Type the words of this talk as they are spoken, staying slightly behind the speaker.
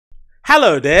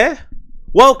Hello there.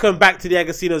 Welcome back to the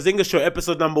Agostinho Zinga Show,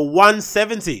 episode number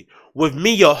 170, with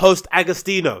me, your host,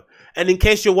 Agostinho. And in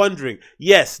case you're wondering,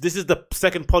 yes, this is the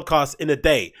second podcast in a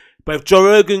day. But if Joe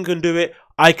Rogan can do it,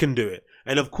 I can do it.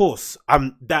 And of course,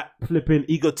 I'm that flipping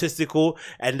egotistical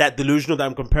and that delusional that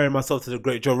I'm comparing myself to the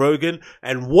great Joe Rogan.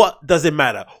 And what does it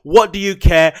matter? What do you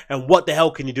care? And what the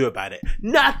hell can you do about it?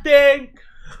 Nothing!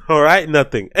 Alright,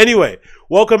 nothing. Anyway,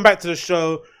 welcome back to the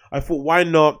show. I thought, why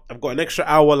not? I've got an extra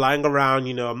hour lying around,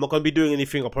 you know, I'm not going to be doing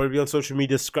anything. I'll probably be on social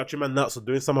media scratching my nuts or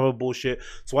doing some other bullshit.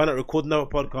 So why not record another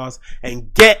podcast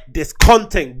and get this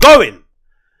content going?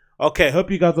 Okay,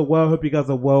 hope you guys are well. Hope you guys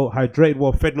are well hydrated,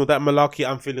 well fed, and all that malarkey.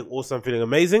 I'm feeling awesome. I'm feeling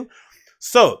amazing.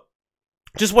 So,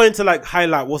 just wanted to like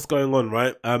highlight what's going on,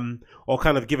 right? Or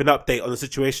kind of give an update on the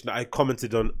situation that I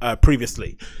commented on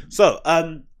previously. So,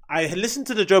 I had listened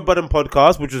to the Joe Budden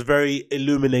podcast, which was very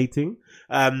illuminating.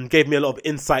 Gave me a lot of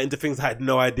insight into things I had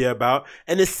no idea about.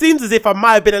 And it seems as if I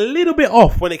might have been a little bit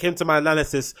off when it came to my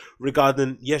analysis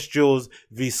regarding YesJulz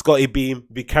v Scotty Beam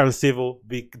v Karen Civil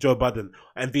v Joe Budden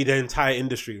and v the entire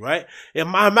industry, right? I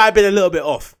might have been a little bit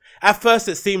off. At first,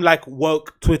 it seemed like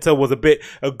woke Twitter was a bit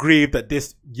aggrieved that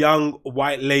this young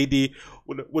white lady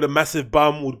with a massive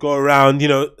bum would go around, you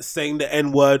know, saying the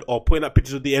N-word or putting up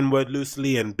pictures of the N-word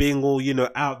loosely and being all, you know,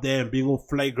 out there and being all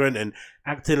flagrant and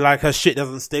acting like her shit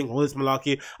doesn't stink, all this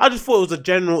malarkey. I just thought it was a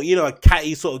general, you know, a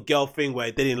catty sort of girl thing where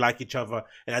they didn't like each other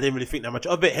and I didn't really think that much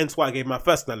of it, hence why I gave my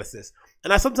first analysis.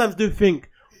 And I sometimes do think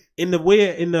in the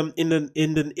way, in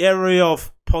the area of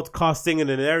podcasting and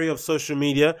in the area of social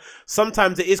media,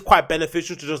 sometimes it is quite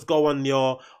beneficial to just go on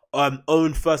your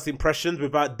own first impressions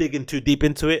without digging too deep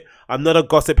into it. I'm not a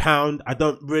gossip hound. I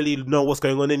don't really know what's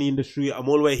going on in the industry. I'm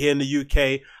all the way here in the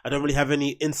UK. I don't really have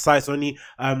any insights or any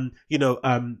I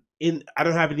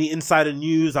don't have any insider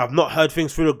news. I've not heard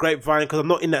things through the grapevine because I'm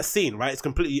not in that scene, right? It's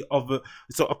completely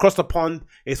so across the pond.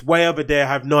 It's way over there. I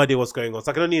have no idea what's going on.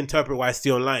 So I can only interpret what I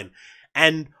see online.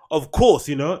 And of course,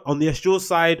 you know, on the YesJulz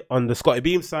side, on the Scotty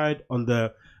Beam side, on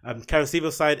the Karen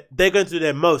Civil side, they're going to do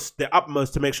their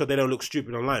utmost to make sure they don't look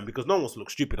stupid online, because no one wants to look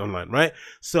stupid online, right?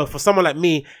 So for someone like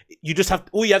me, you just have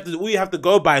all you have to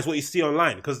go by is what you see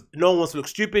online, because no one wants to look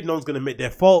stupid. No one's going to admit their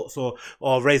faults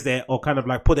or raise their, or kind of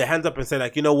like put their hands up and say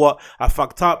like, you know what, I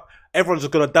fucked up. Everyone's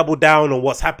just going to double down on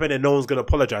what's happened and no one's going to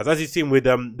apologize. As you've seen with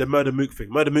the Murder Mook thing.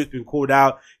 Murder Mook's been called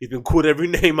out. He's been called every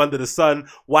name under the sun,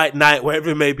 white knight, whatever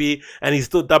it may be. And he's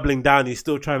still doubling down. He's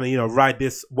still trying to, you know, ride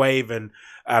this wave and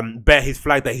bear his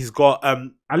flag that he's got.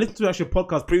 I listened to actually a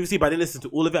podcast previously, but I didn't listen to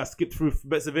all of it. I skipped through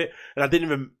bits of it. And I didn't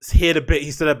even hear the bit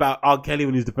he said about R. Kelly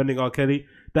when he was defending R. Kelly.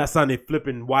 That sounded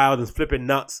flipping wild and flipping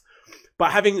nuts.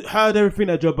 But having heard everything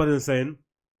that Joe Budden is saying,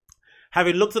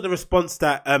 having looked at the response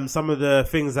that some of the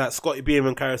things that Scotty Beam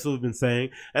and Karen Civil have been saying,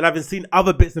 and having seen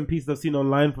other bits and pieces I've seen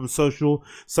online from social,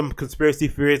 some conspiracy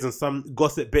theories and some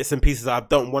gossip bits and pieces that I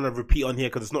don't want to repeat on here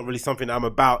because it's not really something that I'm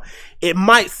about, it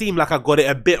might seem like I got it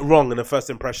a bit wrong in the first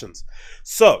impressions.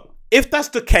 So if that's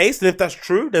the case, and if that's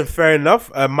true, then fair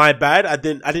enough. My bad. I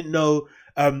didn't know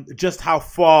just how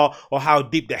far or how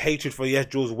deep the hatred for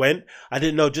YesJulz went. I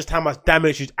didn't know just how much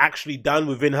damage she's actually done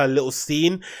within her little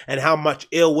scene and how much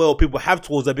ill will people have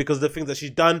towards her because of the things that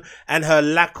she's done and her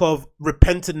lack of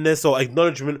repentantness or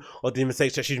acknowledgement of the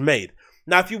mistakes that she's made.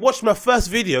 Now, if you watched my first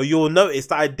video, you will notice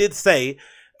that I did say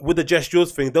with the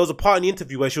YesJulz thing, there was a part in the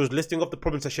interview where she was listing off the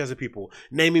problems that she has with people,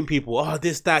 naming people, oh,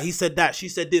 this, that, he said that, she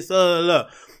said this, And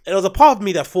there was a part of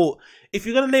me that thought, if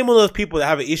you're going to name all those people that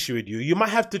have an issue with you, you might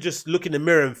have to just look in the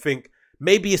mirror and think,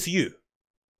 maybe it's you,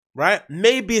 right?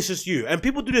 Maybe it's just you. And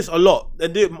people do this a lot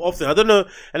and do it often. I don't know.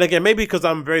 And again, maybe because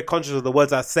I'm very conscious of the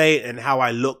words I say and how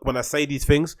I look when I say these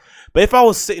things. But if I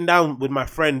was sitting down with my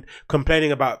friend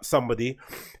complaining about somebody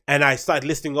and I started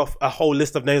listing off a whole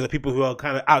list of names of people who are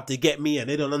kind of out to get me and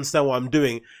they don't understand what I'm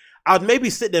doing, I'd maybe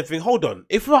sit there and think, hold on,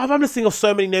 if I'm listing off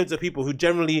so many names of people who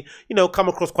generally, you know, come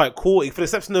across quite cool, for the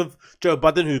exception of Joe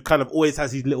Budden, who kind of always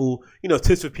has these little, you know,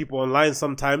 tips with people online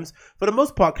sometimes, for the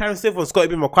most part, Karen Civil and Scotty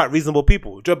Beam are quite reasonable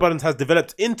people. Joe Budden has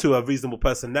developed into a reasonable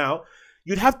person now.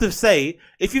 You'd have to say,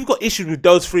 if you've got issues with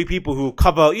those three people who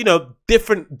cover, you know,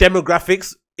 different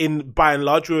demographics, by and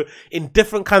large, we're in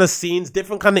different kind of scenes,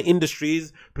 different kind of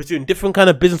industries, pursuing different kind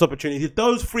of business opportunities. If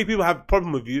those three people have a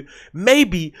problem with you,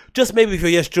 maybe, just maybe if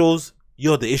you're YesJulz,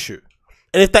 you're the issue.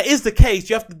 And if that is the case,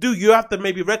 you have to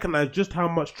maybe recognize just how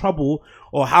much trouble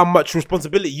or how much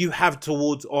responsibility you have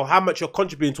towards, or how much you're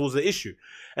contributing towards the issue.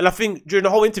 And I think during the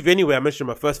whole interview anyway, I mentioned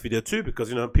in my first video too, because,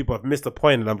 you know, people have missed the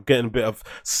point and I'm getting a bit of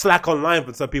slack online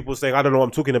from some people saying, I don't know what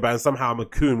I'm talking about and somehow I'm a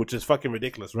coon, which is fucking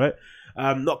ridiculous, right?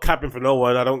 Not capping for no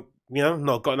one. I don't You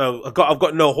know, I've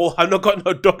got no whole, I've not got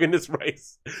no dog in this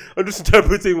race. I'm just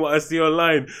interpreting what I see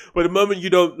online. But the moment you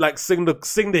don't like sing from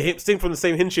the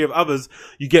same hymn sheet of others,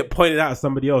 you get pointed out as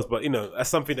somebody else. But you know, that's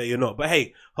something that you're not. But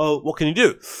hey, what can you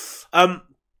do?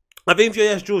 I think if you're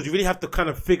YesJulz, you really have to kind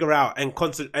of figure out and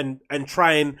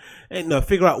try and you know,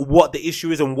 figure out what the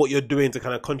issue is and what you're doing to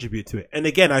kind of contribute to it. And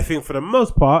again, I think for the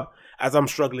most part, as I'm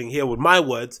struggling here with my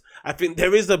words, I think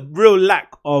there is a real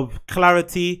lack of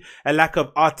clarity, a lack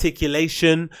of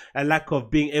articulation, a lack of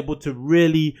being able to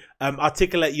really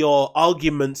articulate your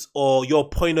arguments or your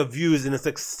point of views in a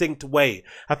succinct way.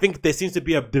 I think there seems to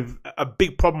be a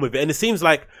big problem with it. And it seems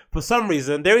like for some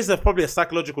reason, there is probably a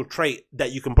psychological trait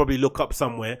that you can probably look up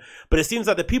somewhere. But it seems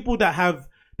like the people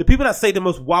that say the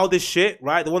most wildest shit,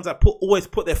 right? The ones that always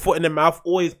put their foot in their mouth,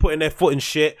 always putting their foot in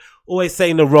shit, always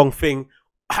saying the wrong thing,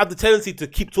 have the tendency to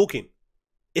keep talking.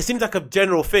 It seems like a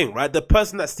general thing, right? The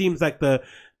person that seems like for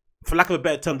lack of a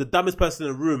better term, the dumbest person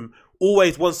in the room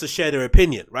always wants to share their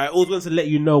opinion, right? Always wants to let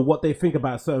you know what they think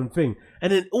about a certain thing.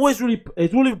 And it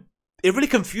really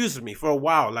confuses me for a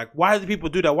while. Like, why do people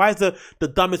do that? Why is the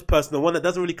dumbest person, the one that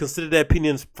doesn't really consider their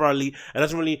opinions thoroughly and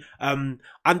doesn't really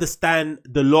understand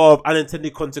the law of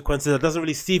unintended consequences, that doesn't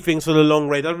really see things for the long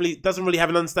range, doesn't really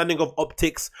have an understanding of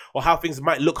optics or how things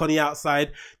might look on the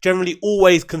outside, generally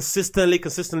always consistently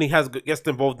gets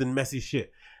involved in messy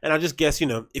shit. And I just guess, you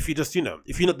know, if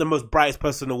you're not the most brightest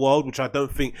person in the world, which I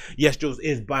don't think YesJulz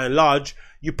is by and large,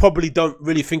 you probably don't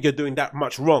really think you're doing that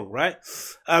much wrong, right?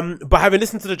 But having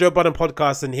listened to the Joe Budden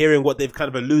podcast and hearing what they've kind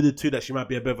of alluded to, that she might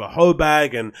be a bit of a hoe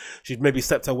bag and she's maybe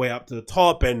stepped her way up to the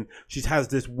top and she has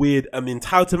this weird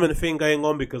entitlement thing going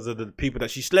on because of the people that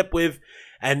she slept with.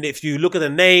 And if you look at the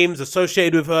names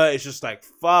associated with her, it's just like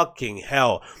fucking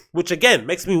hell. Which again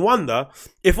makes me wonder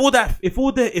if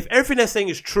everything they're saying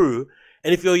is true.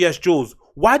 And if you're YesJulz,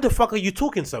 why the fuck are you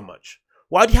talking so much?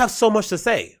 Why do you have so much to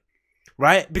say?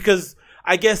 Right? Because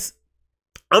I guess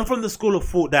I'm from the school of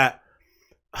thought that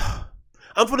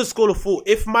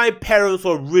if my parents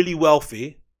were really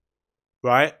wealthy,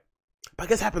 right? But I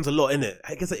guess it happens a lot, innit?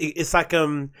 I guess it's like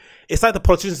the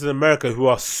politicians in America who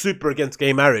are super against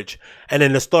gay marriage, and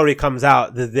then the story comes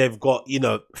out that they've got, you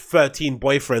know, 13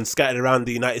 boyfriends scattered around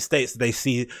the United States that they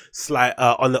see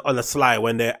on the sly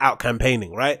when they're out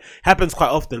campaigning, right? Happens quite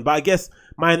often. But I guess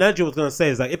my analogy was gonna say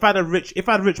is like if I had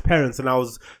rich parents and I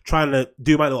was trying to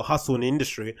do my little hustle in the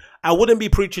industry, I wouldn't be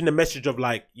preaching the message of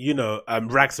like, you know,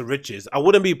 rags to riches. I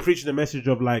wouldn't be preaching the message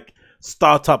of like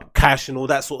startup cash and all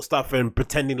that sort of stuff and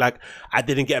pretending like I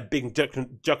didn't get a big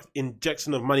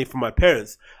injection of money from my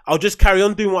parents. I'll just carry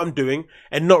on doing what I'm doing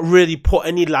and not really put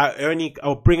any light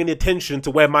or bring any attention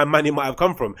to where my money might have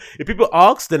come from. If people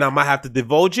ask, then I might have to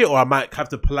divulge it, or I might have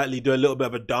to politely do a little bit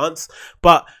of a dance.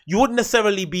 But you wouldn't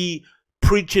necessarily be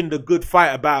preaching the good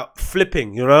fight about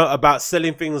flipping, you know, about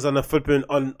selling things on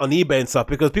eBay and stuff,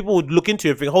 because people would look into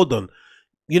you and think, hold on,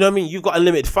 you know what I mean? You've got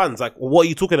unlimited funds. Like, what are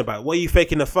you talking about? What are you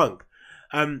faking the funk?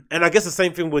 And I guess the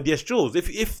same thing with YesJulz.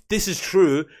 If this is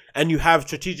true and you have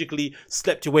strategically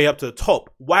slept your way up to the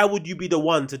top, why would you be the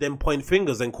one to then point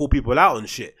fingers and call people out on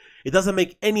shit? It doesn't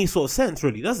make any sort of sense,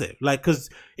 really, does it? Like, because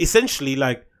essentially,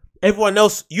 like, everyone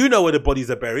else, you know where the bodies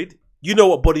are buried. You know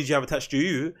what bodies you have attached to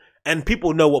you, and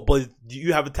people know what bodies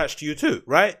you have attached to you too,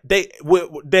 right?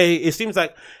 It seems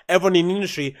like everyone in the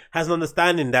industry has an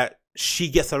understanding that she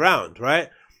gets around, right?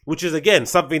 Which is, again,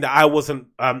 something that I wasn't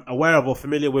aware of or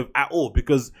familiar with at all.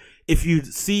 Because if you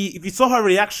saw her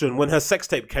reaction when her sex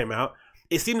tape came out,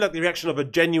 it seemed like the reaction of a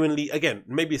genuinely, again,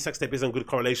 maybe a sex tape isn't a good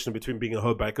correlation between being a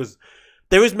hoe bag, because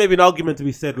there is maybe an argument to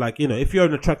be said, like, you know, if you're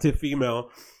an attractive female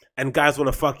and guys want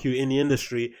to fuck you in the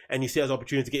industry and you see it as an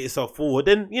opportunity to get yourself forward,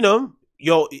 then, you know,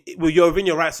 you're within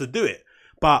your rights to do it.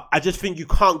 But I just think you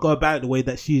can't go about it the way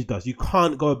that she does. You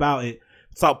can't go about it,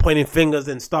 start pointing fingers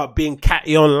and start being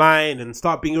catty online and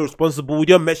start being irresponsible with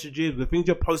your messages, the things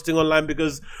you're posting online,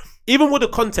 because even with the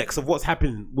context of what's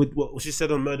happening with what she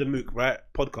said on Murder Mook, right,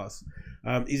 podcast,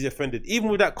 Easy Offended, even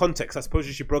with that context, I suppose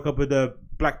she broke up with a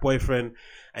black boyfriend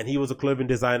and he was a clothing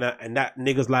designer, and that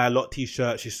Niggas Lie a Lot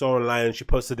t-shirt she saw online and she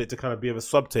posted it to kind of be of a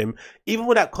sub to him. Even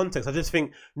with that context, I just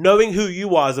think knowing who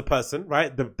you are as a person,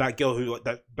 right, that girl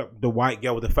the white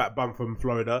girl with the fat bum from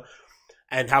Florida,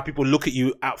 and how people look at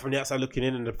you out from the outside looking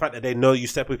in, and the fact that they know you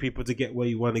step with people to get where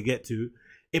you want to get to,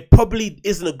 it probably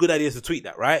isn't a good idea to tweet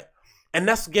that, right? And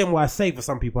that's, again, why I say for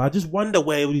some people, I just wonder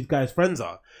where all these guys' friends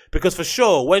are. Because for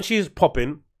sure, when she's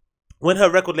popping, when her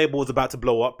record label was about to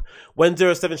blow up, when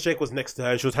 07 Shake was next to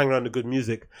her and she was hanging around the good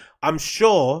music, I'm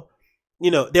sure,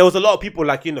 you know, there was a lot of people,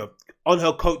 like, you know, on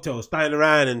her coattails, standing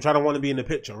around and trying to want to be in the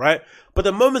picture, right? But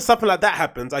the moment something like that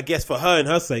happens, I guess for her and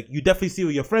her sake, you definitely see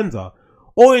where your friends are.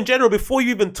 Or in general, before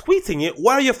you even tweeting it,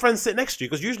 why are your friends sitting next to you?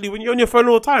 Because usually when you're on your phone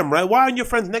all the time, right? Why aren't your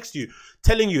friends next to you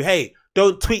telling you, hey,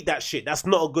 don't tweet that shit. That's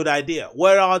not a good idea.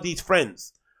 Where are these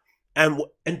friends? And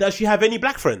does she have any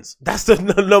black friends? That's the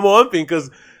number one thing, because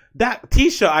that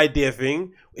t-shirt idea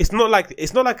thing, it's not like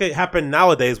it happened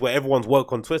nowadays where everyone's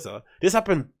woke on Twitter. This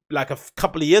happened like a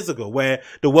couple of years ago where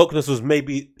the wokeness was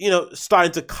maybe, you know,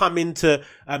 starting to come into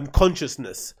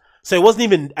consciousness. So it wasn't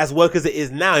even as woke as it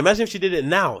is now. Imagine if she did it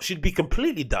now. She'd be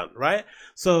completely done, right?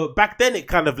 So back then it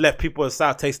kind of left people a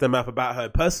sour taste in their mouth about her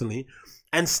personally.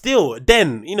 And still,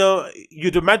 then, you know,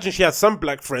 you'd imagine she has some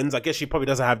black friends. I guess she probably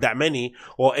doesn't have that many,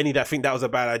 or any that think that was a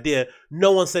bad idea.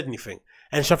 No one said anything.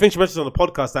 And I think she mentioned on the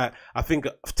podcast that I think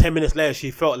 10 minutes later,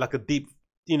 she felt like a deep,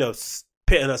 you know,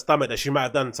 pit in her stomach that she might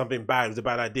have done something bad. It was a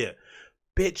bad idea.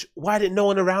 Bitch, why did no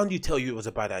one around you tell you it was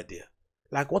a bad idea?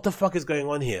 Like, what the fuck is going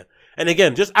on here? And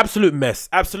again, just absolute mess.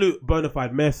 Absolute bona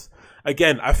fide mess.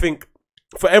 Again, I think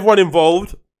for everyone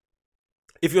involved,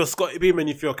 if you're Scotty Beam and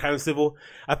if you're Karen Civil,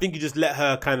 I think you just let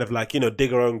her kind of like, you know,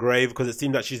 dig her own grave, because it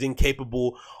seems like she's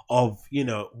incapable of, you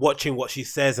know, watching what she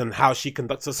says and how she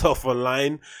conducts herself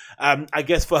online. I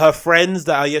guess for her friends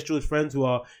that are YesJulz friends who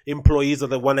are employees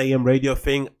of the 1 a.m. radio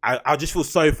thing, I just feel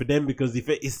sorry for them, because if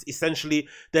it is essentially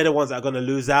they're the ones that are going to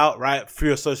lose out, right?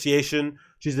 Through association.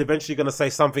 She's eventually going to say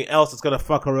something else that's going to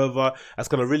fuck her over, that's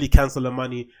going to really cancel her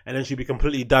money, and then she'll be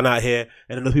completely done out here,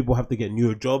 and then those people have to get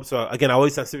new jobs. So again, I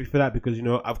always stand sympathy for that, because, you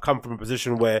know, I've come from a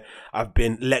position where I've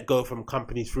been let go from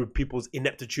companies through people's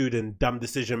ineptitude and dumb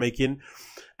decision making.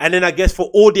 And then I guess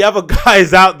for all the other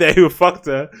guys out there who fucked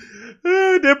her,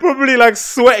 they're probably like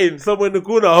sweating somewhere in the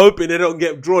corner, hoping they don't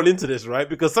get drawn into this, right?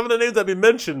 Because some of the names that have been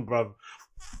mentioned, bruv,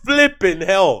 flipping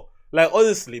hell. Like,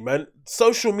 honestly, man,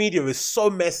 social media is so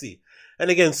messy. And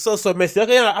again, so messy.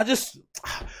 Okay, I just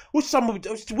wish people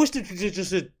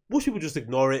just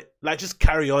ignore it. Like, just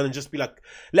carry on and just be like,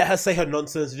 let her say her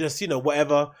nonsense. Just, you know,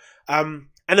 whatever. And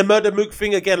the murder mook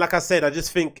thing, again, like I said, I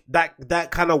just think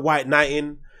that kind of white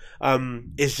knighting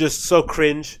is just so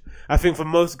cringe. I think for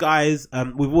most guys,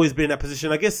 we've always been in that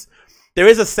position. I guess there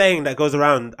is a saying that goes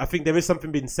around. I think there is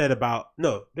something being said about,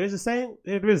 no, there's a saying?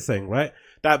 There is a saying, right?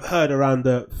 That I've heard around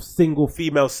the single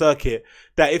female circuit,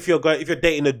 that if you're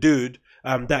dating a dude,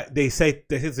 that they say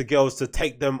to girls to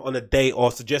take them on a date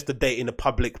or suggest a date in a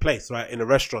public place, right? In a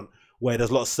restaurant where there's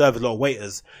a lot of servers, a lot of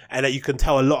waiters, and that you can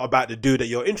tell a lot about the dude that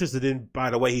you're interested in by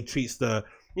the way he treats the,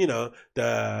 you know,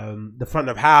 the front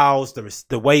of house,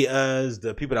 the waiters,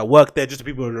 the people that work there, just the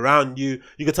people around you.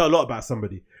 You can tell a lot about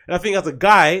somebody. And I think as a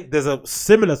guy, there's a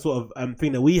similar sort of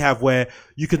thing that we have, where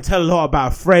you can tell a lot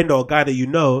about a friend or a guy that you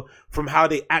know from how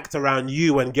they act around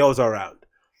you when girls are around.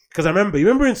 Because you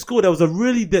remember in school, there was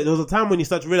a time when you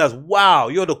start to realize, wow,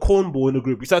 you're the cornball in the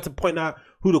group. You start to point out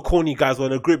who the corny guys were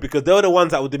in the group, because they were the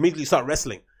ones that would immediately start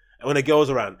wrestling. And when the girls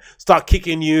around, start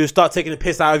kicking you, start taking the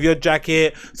piss out of your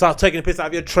jacket, start taking the piss out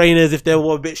of your trainers if they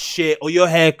were a bit shit, or your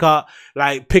haircut,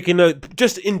 like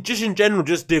just in general,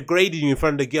 just degrading you in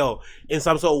front of the girl in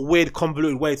some sort of weird,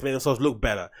 convoluted way to make themselves look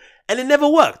better. And it never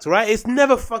worked, right? It's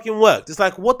never fucking worked. It's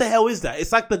like, what the hell is that?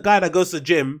 It's like the guy that goes to the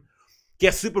gym,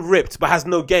 gets super ripped, but has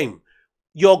no game.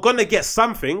 You're going to get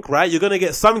something, right? You're going to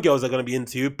get some girls that are going to be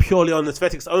into you purely on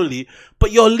aesthetics only,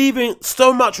 but you're leaving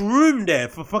so much room there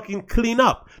for fucking clean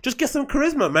up. Just get some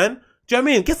charisma, man. Do you know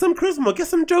what I mean? Get some charisma, get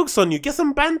some jokes on you, get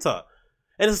some banter.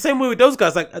 And it's the same way with those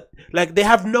guys. Like they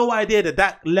have no idea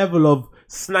that level of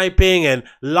sniping and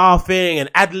laughing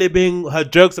and ad-libbing her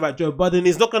jokes about Joe Budden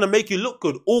is not going to make you look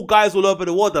good. All guys all over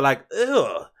the world are like,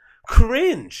 ugh,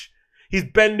 cringe. He's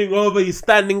bending over, he's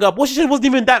standing up. What she said wasn't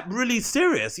even that really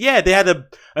serious. Yeah, they had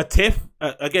a tiff.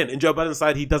 Again, in Joe Budden's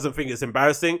side, he doesn't think it's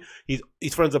embarrassing.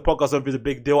 His friends at podcast don't think it's a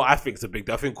big deal. I think it's a big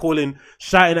deal. I think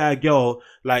shouting at a girl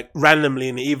like randomly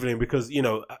in the evening because, you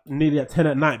know, nearly at 10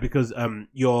 at night because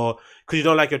you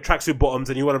don't like your tracksuit bottoms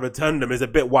and you want to return them is a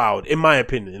bit wild, in my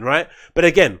opinion, right? But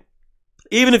again,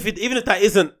 even if that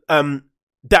isn't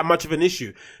that much of an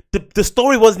issue, the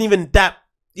story wasn't even that,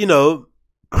 you know,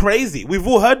 crazy. We've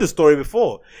all heard the story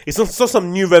before. It's not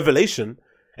some new revelation.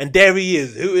 And there he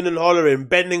is, hooting and hollering,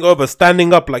 bending over,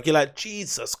 standing up, like you're like,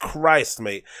 Jesus Christ,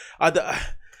 mate.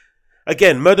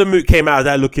 Again, Murder Moot came out of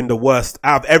that looking the worst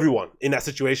out of everyone in that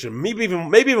situation. Maybe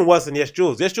even worse than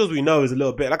YesJulz. YesJulz we know is a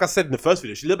little bit, like I said in the first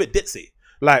video, she's a little bit ditzy.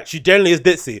 Like, she generally is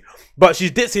ditzy, but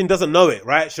she's ditzy and doesn't know it,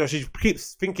 right? So she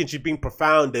keeps thinking she's being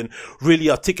profound and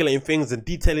really articulating things and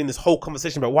detailing this whole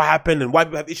conversation about what happened and why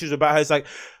people have issues about her. It's like,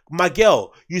 my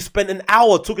girl, you spent an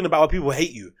hour talking about why people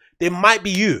hate you. It might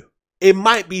be you. It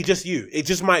might be just you. It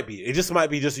just might be. It just might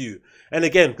be just you. And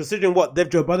again, considering what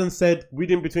Joe Budden said,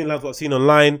 reading between lines what I've seen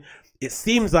online, it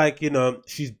seems like, you know,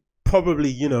 she's probably,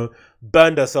 you know,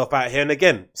 burned herself out here. And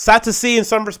again, sad to see in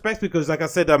some respects, because like I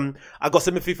said, I got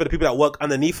sympathy for the people that work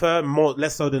underneath her,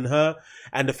 less so than her,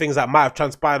 and the things that might have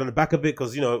transpired on the back of it.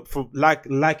 Because, you know, for like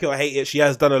it or hate it, she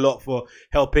has done a lot for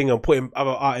helping and putting other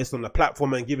artists on the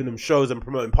platform and giving them shows and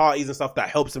promoting parties and stuff that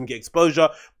helps them get exposure,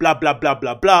 blah, blah, blah,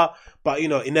 blah, blah. But, you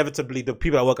know, inevitably, the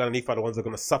people that work underneath are the ones that are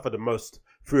going to suffer the most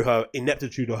through her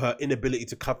ineptitude or her inability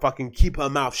to fucking keep her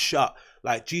mouth shut.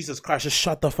 Like, Jesus Christ, just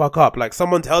shut the fuck up. Like,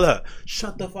 someone tell her,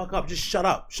 shut the fuck up. Just shut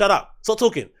up. Shut up. Stop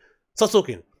talking. Stop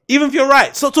talking. Even if you're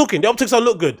right, stop talking. The optics don't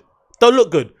look good. Don't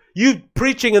look good. You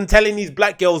preaching and telling these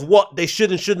black girls what they should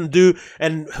and shouldn't do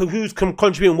and who's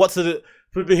contributing what to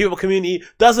the hip hop community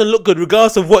doesn't look good,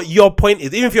 regardless of what your point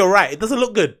is. Even if you're right, it doesn't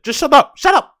look good. Just shut up.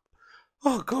 Shut up.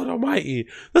 Oh, God almighty.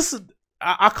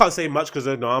 I can't say much because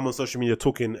I'm on social media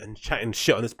talking and chatting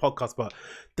shit on this podcast, but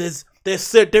there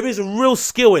is a real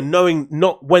skill in knowing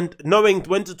when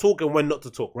to talk and when not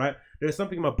to talk, right? There's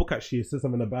something in my book actually, it says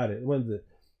something about it. When's it?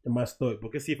 In my stoic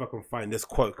book. Let's see if I can find this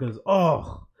quote, because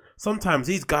sometimes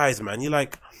these guys, man, you're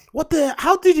like,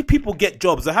 how did people get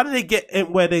jobs? Or how do they get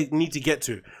where they need to get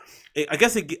to? I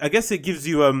guess it gives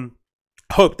you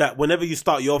hope that whenever you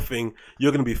start your thing,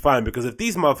 you're gonna be fine, because if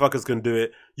these motherfuckers can do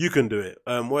it, you can do it.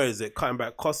 Where is it? Cutting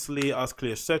back costly, ask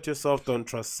clear, search yourself, don't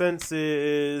trust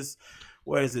senses.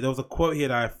 Where is it? There was a quote here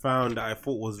that I found that I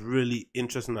thought was really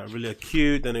interesting, that really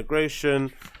acute.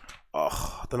 Denigration.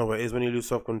 Oh, I don't know where it is. When you lose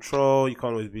self-control, you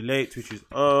can't always be late. To each his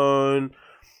own.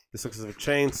 The success of a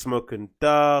chain, smoke and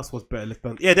dust. What's better left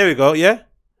on? Yeah, there we go. Yeah.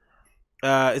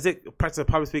 Is it practice of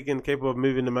public speaking, capable of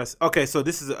moving the mass? Okay, so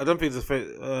this is, I don't think it's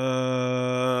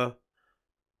a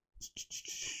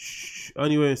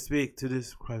only way to speak to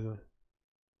this.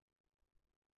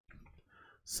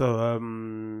 So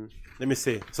let me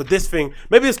see. So this thing,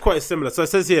 maybe it's quite similar. So it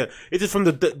says here, it is from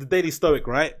the Daily Stoic,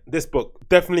 right? This book,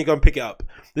 definitely go and pick it up.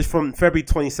 This is from February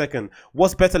 22nd.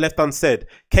 What's better left unsaid?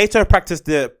 Cato practiced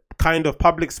the kind of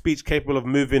public speech capable of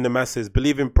moving the masses.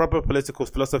 Believing proper political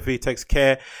philosophy takes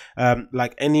care,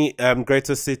 like any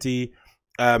greater city,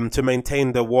 to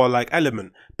maintain the warlike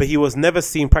element. But he was never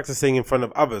seen practicing in front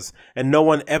of others, and no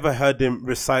one ever heard him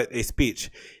recite a speech.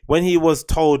 When he was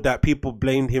told that people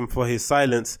blamed him for his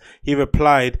silence, he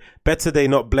replied, "Better they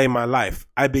not blame my life.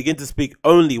 I begin to speak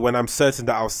only when I'm certain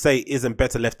that I'll say isn't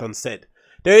better left unsaid."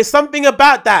 There is something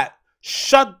about that.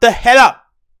 Shut the hell up.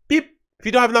 Beep. If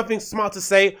you don't have nothing smart to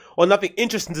say or nothing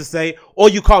interesting to say, or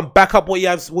you can't back up what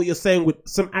you're saying with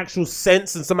some actual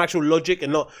sense and some actual logic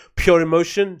and not pure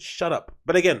emotion, shut up.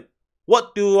 But again,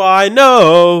 what do I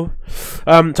know? So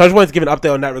I just wanted to give an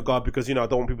update on that regard, because, you know, I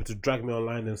don't want people to drag me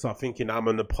online and start thinking I'm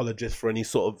an apologist for any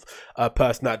sort of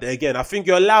person out there. Again, I think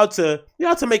you're allowed to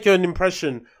make your own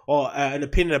impression or an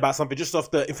opinion about something just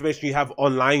off the information you have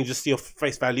online. You just see your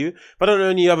face value. If I don't know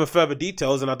any other further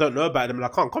details and I don't know about them and I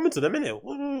can't comment on them, innit?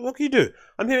 What can you do?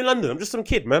 I'm here in London. I'm just some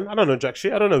kid, man. I don't know jack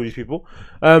shit. I don't know these people.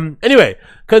 Anyway,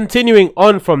 continuing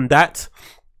on from that.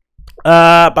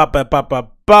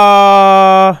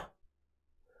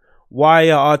 Why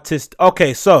are artists...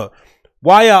 Okay, so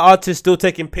why are artists still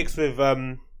taking pics with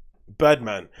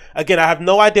Birdman? Again, I have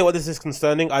no idea what this is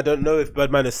concerning. I don't know if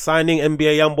Birdman is signing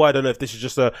NBA YoungBoy. I don't know if this is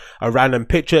just a random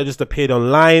picture that just appeared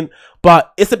online.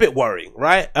 But it's a bit worrying,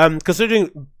 right?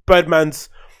 Considering Birdman's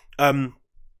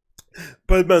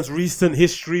recent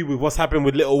history with what's happened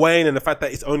with Lil Wayne, and the fact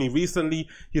that it's only recently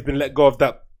he's been let go of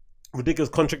that ridiculous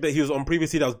contract that he was on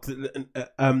previously that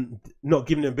was not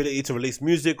giving him the ability to release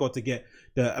music or to get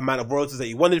the amount of royalties that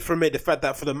he wanted from it. The fact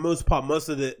that for the most part, most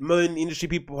of the main industry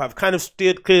people have kind of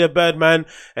steered clear of Birdman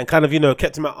and kind of, you know,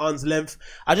 kept him at arm's length.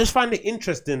 I just find it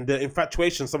interesting, the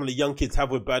infatuation some of the young kids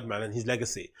have with Birdman and his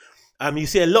legacy. You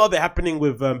see a lot of it happening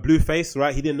with Blueface,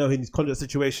 right? He didn't know his contract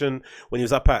situation when he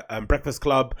was up at Breakfast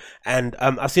Club. And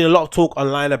I've seen a lot of talk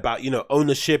online about, you know,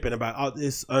 ownership and about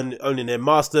artists owning their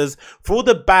masters. For all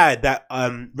the bad that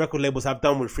record labels have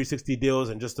done with 360 deals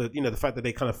and just, you know, the fact that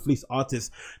they kind of fleece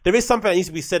artists, there is something that needs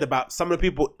to be said about some of the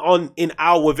people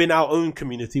within our own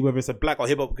community, whether it's a black or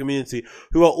hip-hop community,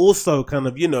 who are also kind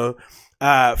of, you know,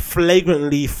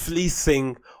 flagrantly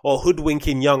fleecing or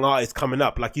hoodwinking young artists coming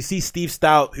up. Like, you see Steve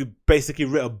Stout, who basically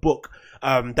wrote a book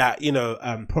that, you know,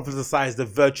 prophesized the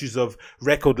virtues of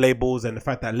record labels and the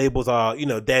fact that labels are, you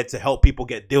know, there to help people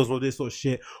get deals with this sort of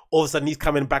shit. All of a sudden he's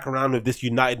coming back around with this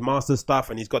United Masters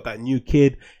stuff, and he's got that new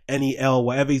kid, NEL,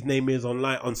 whatever his name is,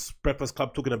 online on Breakfast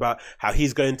Club, talking about how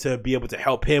he's going to be able to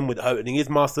help him with opening his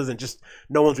masters, and just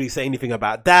no one's really saying anything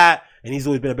about that. And he's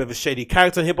always been a bit of a shady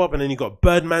character in hip-hop. And then you got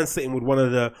Birdman sitting with one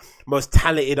of the most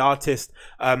talented artists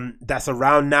that's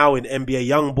around now in NBA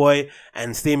YoungBoy,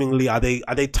 and seemingly are they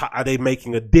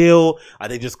making a deal? Are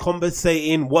they just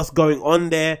compensating? What's going on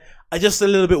there? just a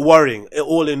little bit worrying,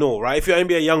 all in all, right? If you're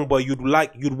NBA YoungBoy,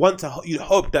 you'd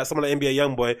hope that someone like NBA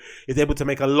YoungBoy is able to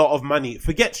make a lot of money.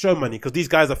 Forget show money, because these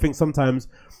guys, I think sometimes,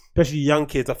 especially young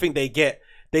kids, I think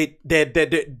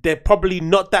they're probably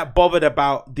not that bothered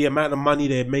about the amount of money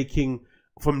they're making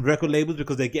from record labels,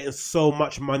 because they're getting so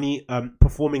much money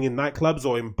performing in nightclubs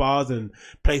or in bars and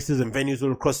places and venues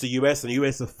all across the US, and the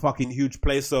US is a fucking huge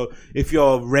place. So if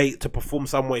your rate to perform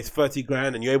somewhere is 30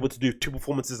 grand and you're able to do 2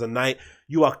 performances a night,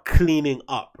 you are cleaning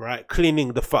up, right?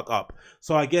 Cleaning the fuck up.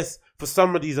 So I guess for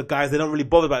some of these guys, they don't really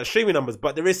bother about the streaming numbers,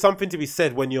 but there is something to be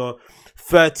said when you're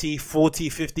 30, 40,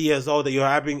 50 years old, that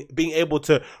you're being able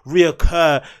to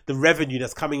reoccur the revenue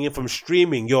that's coming in from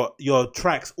streaming your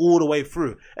tracks all the way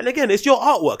through. And again, it's your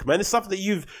artwork, man. It's something that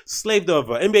you've slaved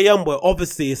over. NBA YoungBoy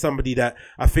obviously is somebody that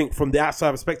I think from the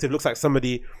outside perspective looks like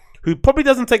somebody who probably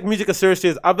doesn't take music as seriously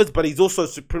as others, but he's also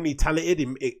supremely talented.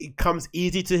 It comes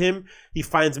easy to him. He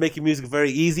finds making music very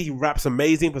easy. He raps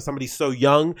amazing for somebody so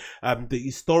young.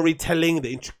 The storytelling,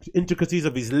 the intricacies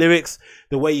of his lyrics,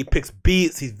 the way he picks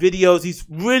beats, his videos, he's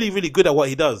really, really good at what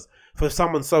he does for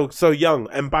someone so young.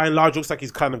 And by and large, looks like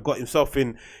he's kind of got himself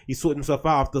in, he sorted himself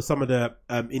out after some of the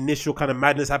initial kind of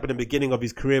madness happened in the beginning of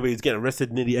his career, where he's getting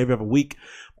arrested nearly every other week.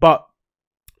 But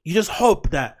you just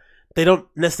hope that they don't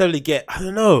necessarily get, I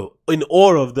don't know, in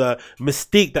awe of the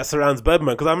mystique that surrounds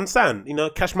Birdman. Because I understand, you know,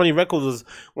 Cash Money Records was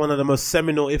one of the most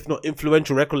seminal, if not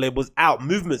influential, record labels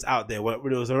movements out there when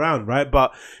it was around, right?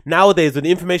 But nowadays, with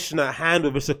the information at hand,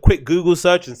 with just a quick Google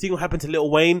search and seeing what happened to Lil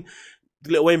Wayne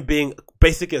being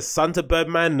basically a son to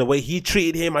Birdman, and the way he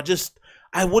treated him,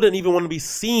 I wouldn't even want to be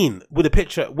seen with a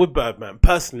picture with Birdman,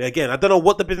 personally. Again, I don't know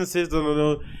what the business is. I don't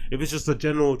know if it's just a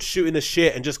general shooting the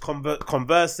shit and just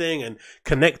conversing and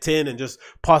connecting and just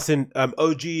passing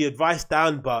OG advice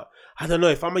down. But I don't know.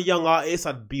 If I'm a young artist,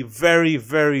 I'd be very,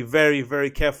 very, very, very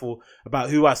careful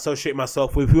about who I associate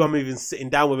myself with, who I'm even sitting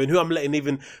down with, and who I'm letting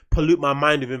even pollute my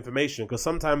mind with information. Because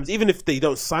sometimes, even if they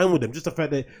don't sign with them, just the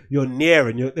fact that you're near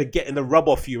and they're getting the rub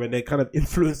off you and they're kind of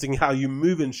influencing how you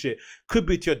move and shit could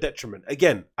be to your detriment.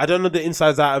 Again, I don't know the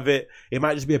insides out of it. It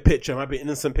might just be a picture. It might be an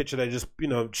innocent picture that just, you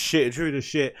know, true to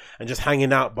shit and just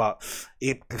hanging out. But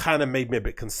it kind of made me a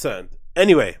bit concerned.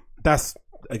 Anyway, that's...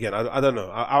 Again, I don't know,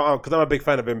 because I'm a big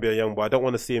fan of NBA YoungBoy. I don't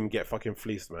want to see him get fucking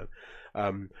fleeced,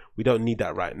 man. We don't need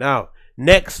that right now.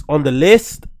 Next on the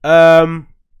list, Roddy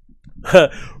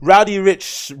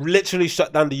Rich literally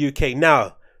shut down the UK.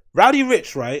 Now, Roddy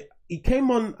Rich, right? He came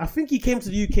on, I think he came to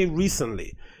the UK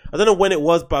recently. I don't know when it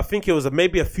was, but I think it was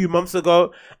maybe a few months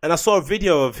ago. And I saw a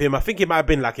video of him. I think it might have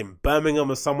been like in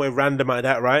Birmingham or somewhere random like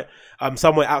that, right?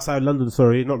 Somewhere outside London,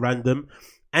 sorry, not random.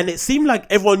 And it seemed like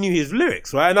everyone knew his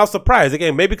lyrics, right? And I was surprised,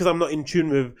 again, maybe because I'm not in tune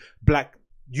with black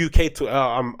UK,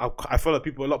 I follow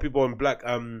a lot of people on black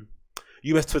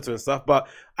US Twitter and stuff, but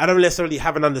I don't necessarily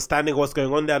have an understanding of what's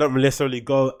going on there. I don't necessarily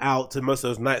go out to most of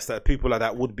those nights that people like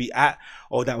that would be at,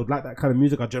 or that would like that kind of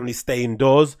music. I generally stay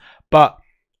indoors. But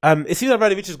it seems like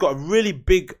Roddy Rich has got a really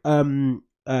big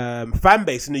fan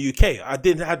base in the UK. I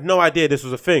had no idea this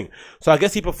was a thing. So I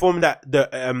guess he performed at the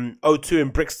O2 in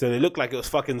Brixton. It looked like it was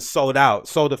fucking sold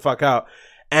the fuck out.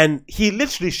 And he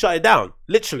literally shut it down.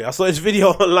 Literally. I saw his video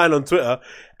online on Twitter,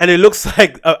 and it looks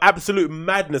like absolute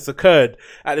madness occurred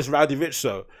at this Roddy Rich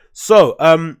show. So,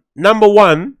 number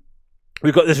one,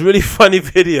 we got this really funny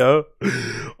video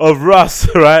of Russ,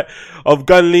 right, of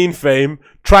Gun Lean fame,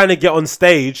 trying to get on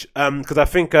stage, because I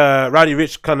think Roddy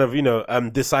Rich kind of, you know,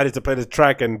 decided to play the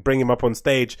track and bring him up on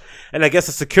stage. And I guess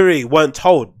the security weren't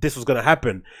told this was going to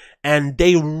happen. And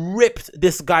they ripped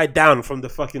this guy down from the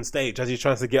fucking stage as he's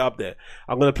trying to get up there.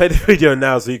 I'm going to play the video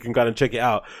now so you can kind of check it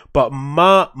out. But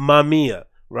mamma mia,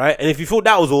 right? And if you thought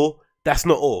that was all, that's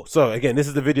not all. So again, this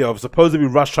is the video of supposedly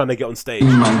Russ trying to get on stage.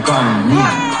 Playing the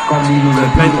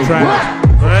track,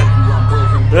 right?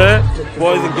 Yeah,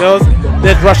 boys and girls.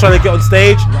 There's Russ trying to get on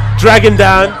stage, drag him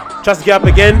down, tries to get up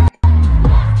again,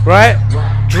 right?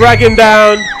 Drag him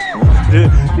down.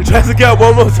 He tries to get up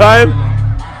one more time.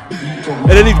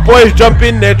 And then these boys jump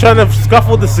in, they're trying to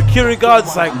scuffle the security guards.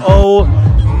 It's like, oh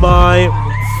my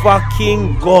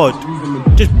fucking god.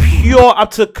 Just pure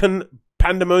utter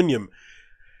pandemonium.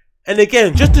 And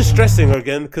again, just distressing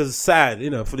again, because sad, you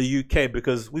know, for the UK,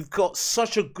 because we've got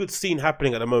such a good scene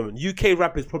happening at the moment. UK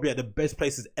rap is probably at the best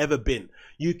place it's ever been.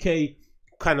 UK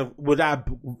kind of, without,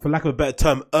 for lack of a better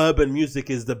term, urban music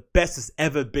is the best it's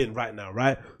ever been right now,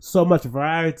 right? So much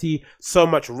variety, so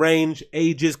much range,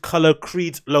 ages, color,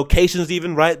 creeds, locations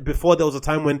even, right? Before there was a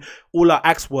time when all our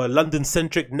acts were London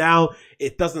centric. Now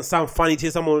it doesn't sound funny to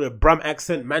hear someone with a Brum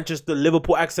accent, Manchester,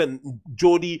 Liverpool accent,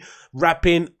 Geordie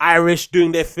rapping, Irish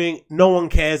doing their thing. No one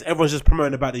cares. Everyone's just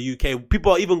promoting about the UK.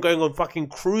 People are even going on fucking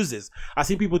cruises. I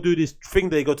see people do this thing.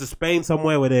 They go to Spain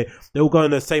somewhere where they all go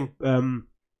on the same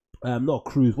not a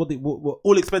cruise, what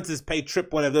all expenses paid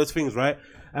trip, whatever, those things, right?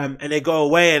 And they go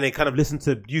away and they kind of listen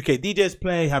to UK DJs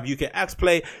play, have UK acts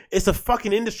play. It's a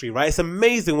fucking industry, right? It's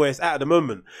amazing where it's at the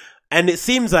moment. And it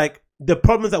seems like the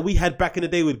problems that we had back in the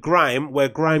day with grime, where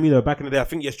grime, you know, back in the day, I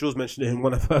think YesJulz mentioned it in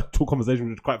one of her talk conversations,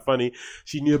 which was quite funny.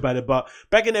 She knew about it, but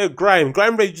back in the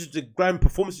day, grime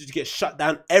performances used to get shut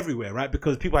down everywhere, right?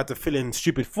 Because people had to fill in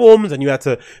stupid forms, and you had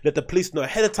to let the police know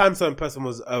ahead of time certain person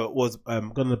was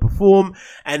going to perform,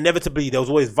 and inevitably there was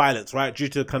always violence, right? Due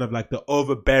to kind of like the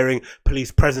overbearing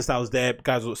police presence that was there,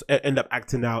 guys will end up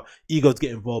acting out, egos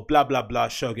get involved, blah blah blah,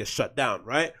 show gets shut down,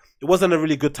 right? It wasn't a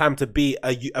really good time to be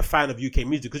a fan of UK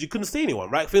music because you couldn't see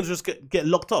anyone, right? Things just get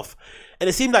locked off. And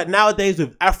it seemed like nowadays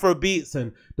with Afro beats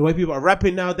and the way people are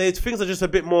rapping nowadays, things are just a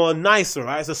bit more nicer,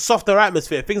 right? It's a softer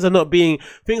atmosphere. Things are not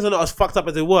as fucked up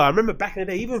as they were. I remember back in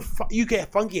the day, even UK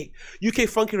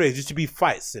funky raves used to be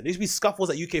fights. And there used to be scuffles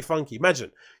at UK funky.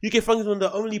 Imagine. UK funky is one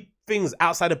of the only things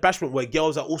outside of bashment where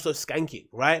girls are also skanking,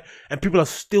 right? And people are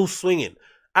still swinging.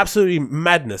 Absolutely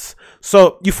madness.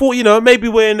 So you thought, you know, maybe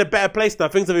we're in a better place now.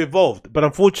 Things have evolved, but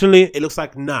unfortunately, it looks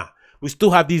like nah. We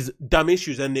still have these dumb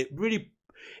issues, and it really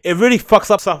fucks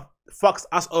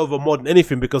us over more than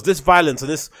anything, because this violence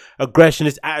and this aggression,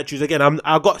 this attitudes. Again,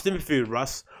 I got sympathy with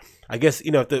Russ. I guess,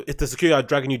 you know, if the security are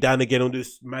dragging you down again on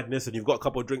this madness, and you've got a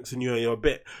couple of drinks in you, and you're a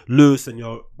bit loose, and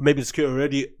you're maybe the security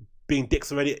already being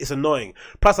dicks already, it's annoying.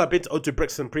 Plus, I've been to O2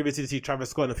 Brixton previously to see Travis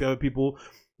Scott and a few other people.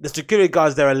 The security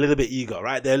guards, they're a little bit eager,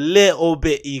 right? They're a little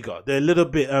bit eager. They're a little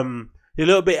bit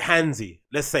handsy,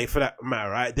 let's say, for that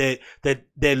matter, right?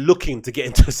 They're looking to get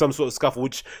into some sort of scuffle,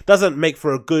 which doesn't make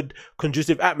for a good,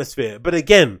 conducive atmosphere. But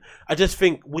again, I just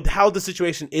think with how the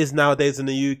situation is nowadays in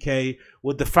the UK,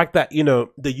 with the fact that, you know,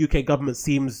 the UK government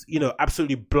seems, you know,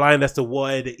 absolutely blind as to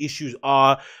where the issues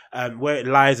are, where it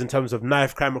lies in terms of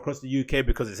knife crime across the UK,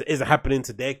 because it isn't happening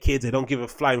to their kids. They don't give a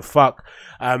flying fuck.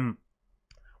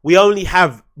 We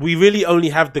really only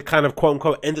have the kind of quote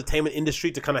unquote entertainment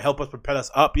industry to kind of help us propel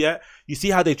us up. Yeah, you see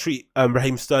how they treat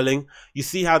Raheem Sterling. You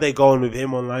see how they go on with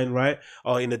him online, right?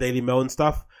 Or in the Daily Mail and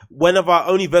stuff. One of our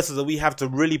only vessels that we have to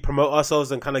really promote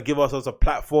ourselves and kind of give ourselves a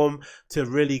platform to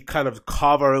really kind of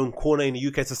carve our own corner in the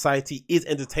UK society is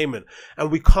entertainment. And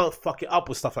we can't fuck it up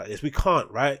with stuff like this. We can't,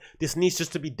 right? This needs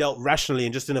just to be dealt rationally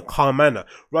and just in a calm manner.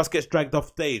 Russ gets dragged off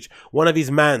stage. One of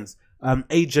his mans,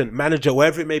 agent, manager,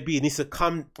 wherever it may be, needs to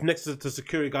come next to the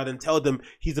security guard and tell them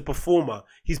he's a performer.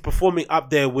 He's performing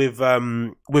up there with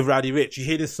Roddy Rich. You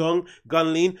hear this song,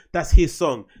 Gun Lean? That's his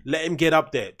song. Let him get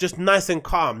up there. Just nice and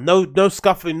calm. No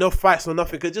scuffling, no fights, no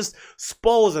nothing. It just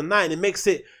spoils the night, and it makes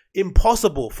it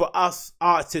impossible for us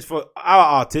artists, for our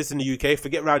artists in the UK,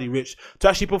 forget Roddy Rich, to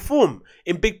actually perform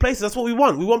in big places. That's what we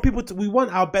want. We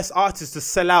want our best artists to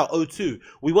sell out O2.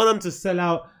 We want them to sell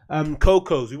out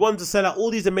Coco's. We want them to sell out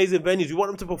all these amazing venues. We want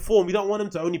them to perform. We don't want them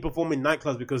to only perform in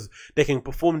nightclubs because they can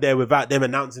perform there without them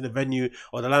announcing the venue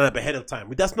or the lineup ahead of time.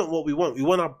 That's not what we want. We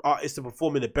want our artists to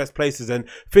perform in the best places, and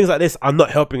things like this are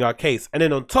not helping our case. And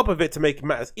then on top of it, to make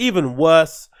matters even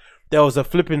worse, there was a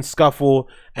flipping scuffle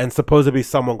and supposedly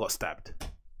someone got stabbed.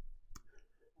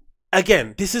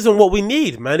 Again, this isn't what we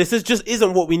need, man. This just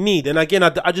isn't what we need. And again,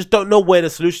 I just don't know where the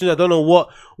solution is. I don't know what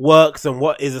works and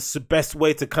what is the best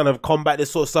way to kind of combat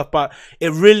this sort of stuff. But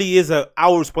it really is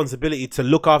our responsibility to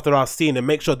look after our scene and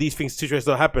make sure these situations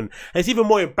don't happen. And it's even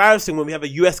more embarrassing when we have a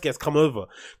US guest come over.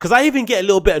 Because I even get a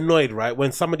little bit annoyed, right,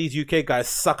 when some of these UK guys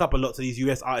suck up a lot to these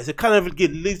US artists. It kind of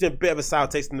leaves them a bit of a sour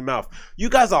taste in the mouth. You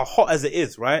guys are hot as it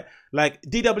is, right? Like,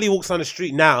 DW walks on the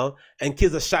street now and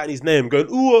kids are shouting his name, going,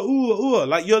 ooh, ooh, ooh.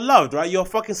 Like, you're loved, right? You're a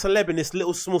fucking celeb in this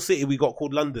little small city we got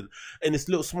called London, in this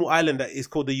little small island that is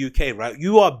called the UK, right?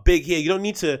 You are big here. You don't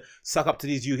need to suck up to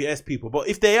these US people. But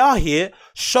if they are here,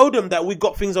 show them that we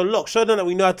got things unlocked. Show them that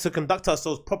we know how to conduct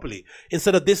ourselves properly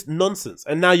instead of this nonsense.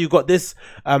 And now you got this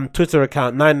Twitter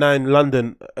account, 99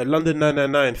 London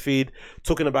 999 feed,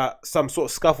 talking about some sort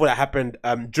of scuffle that happened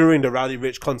during the Roddy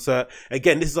Rich concert.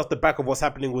 Again, this is off the back of what's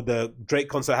happening with the Drake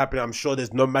concert happening. I'm sure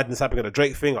there's no madness happening at the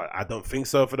Drake thing. I don't think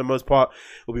so for the most part.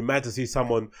 It'll be mad to see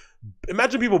someone.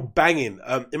 Imagine people banging.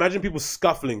 Imagine people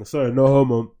scuffling. Sorry, no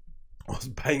homo. I was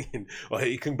banging. Or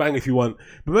you can bang if you want.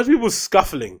 But imagine people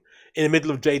scuffling in the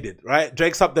middle of Jaded, right?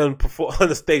 Drake's up there on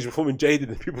the stage performing Jaded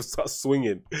and people start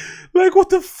swinging. Like, what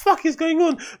the fuck is going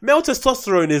on? Male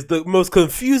testosterone is the most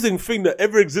confusing thing that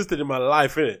ever existed in my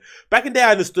life, innit? Back in the day,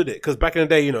 I understood it, because back in the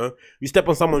day, you know, you step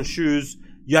on someone's shoes,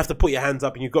 you have to put your hands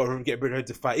up and you've got to get ready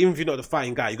to fight. Even if you're not the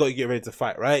fighting guy, you got to get ready to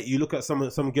fight, right? You look at some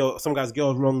guy's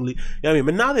girl wrongly, you know what I mean?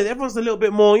 But nowadays, everyone's a little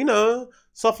bit more, you know,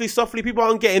 softly. People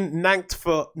aren't getting nanked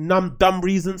for dumb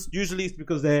reasons. Usually it's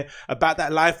because they're about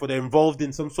that life or they're involved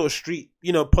in some sort of street,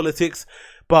 you know, politics.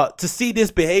 But to see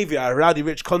this behavior at a Roddy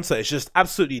Rich concert is just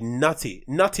absolutely nutty.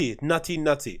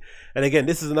 And again,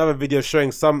 this is another video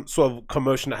showing some sort of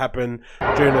commotion that happened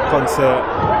during the concert.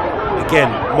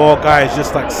 Again, more guys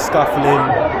just like scuffling.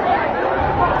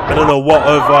 I don't know what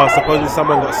over. Supposedly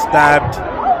someone got stabbed.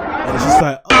 And it's just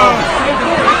like, oh,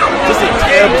 just a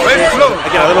terrible situation.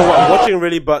 Again, I don't know what I'm watching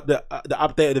really, but the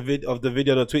update of the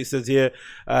video, the tweet says here,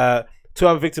 2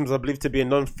 other victims are believed to be in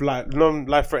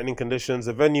non-life-threatening conditions.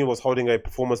 The venue was holding a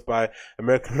performance by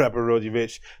American rapper Roddy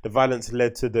Rich. The violence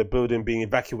led to the building being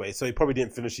evacuated. So he probably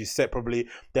didn't finish his set. Probably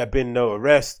there have been no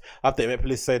arrests. Update: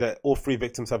 police say that all 3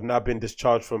 victims have now been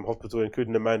discharged from hospital,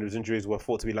 including the man whose injuries were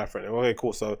thought to be life-threatening. Okay,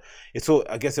 cool. So it's all.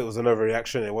 I guess it was an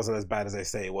overreaction. It wasn't as bad as they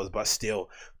say it was, but still,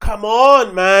 come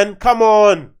on, man, come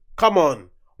on.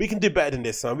 We can do better than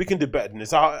this, son. We can do better than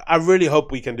this. I really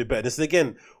hope we can do better than this. And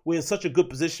again, we're in such a good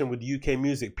position with UK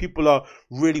music. People are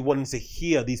really wanting to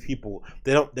hear these people.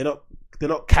 They're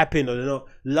not capping, or they're not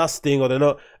lusting, or they're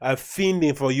not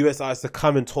fiending for US artists to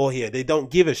come and tour here. They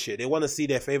don't give a shit. They want to see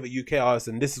their favorite UK artists,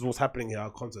 and this is what's happening here at our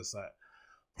concert site.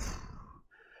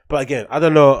 But again, I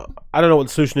don't know what the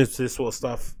solution is to this sort of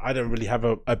stuff. I don't really have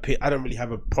a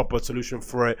proper solution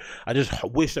for it. I just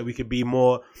wish that we could be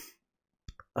more.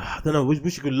 I don't know, we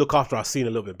should look after our scene a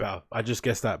little bit better. I just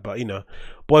guess that, but you know,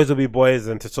 boys will be boys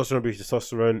and testosterone will be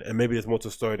testosterone, and maybe there's more to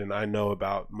the story than I know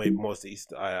about. Maybe more to the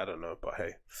East. I don't know, but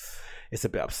hey, it's a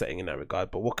bit upsetting in that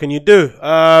regard. But what can you do?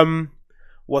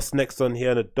 What's next on here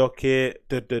on the docket?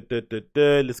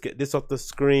 Let's get this off the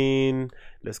screen.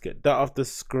 Let's get that off the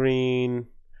screen.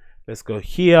 Let's go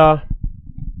here.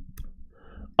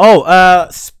 Oh,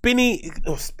 spinny.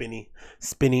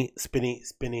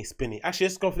 Actually,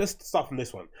 let's start from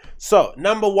this one. So,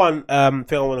 number one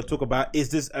thing I want to talk about is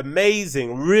this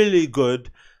amazing, really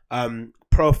good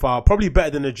profile, probably better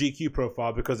than a GQ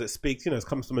profile, because it speaks, you know, it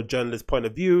comes from a journalist's point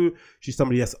of view. She's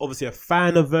somebody that's obviously a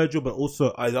fan of Virgil, but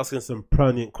also is asking some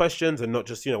pertinent questions, and not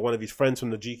just, you know, one of his friends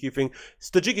from the GQ thing.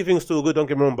 So the GQ thing is still good, don't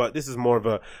get me wrong, but this is more of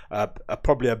a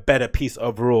probably a better piece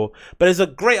overall. But there's a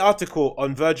great article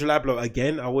on Virgil Abloh.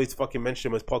 Again, I always fucking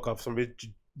mention him as podcast.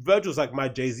 Virgil's like my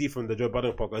Jay-Z from the Joe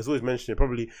Budden podcast. He's always mentioning it.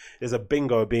 Probably there's a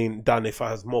bingo being done if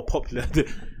I was more popular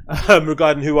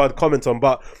regarding who I'd comment on.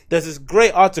 But there's this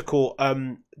great article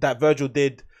that Virgil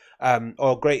did,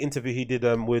 or a great interview he did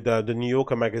with the New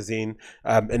Yorker magazine,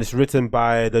 and it's written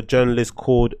by the journalist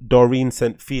called Doreen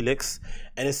St. Felix,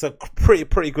 and it's a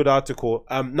pretty good article.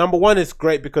 Number one, it's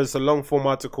great because it's a long form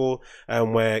article,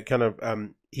 where kind of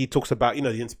he talks about, you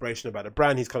know, the inspiration about the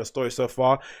brand, his kind of story so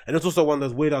far. And it's also one of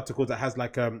those weird articles that has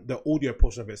like the audio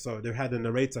portion of it. So they've had a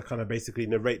narrator kind of basically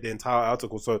narrate the entire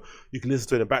article, so you can listen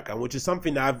to it in the background, which is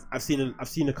something that I've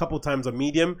seen a couple times on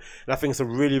Medium, and I think it's a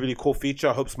really cool feature.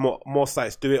 I hope more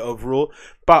sites do it overall.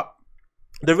 But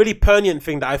the really poignant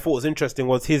thing that I thought was interesting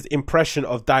was his impression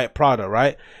of Diet Prada,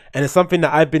 right? And it's something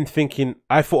that I've been thinking,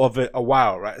 I thought of it a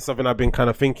while, right? It's something I've been kind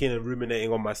of thinking and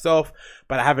ruminating on myself,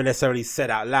 but I haven't necessarily said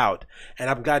out loud. And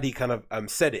I'm glad he kind of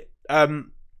said it.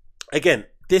 Again,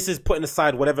 this is putting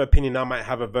aside whatever opinion I might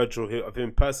have of Virgil of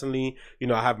him personally. You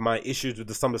know, I have my issues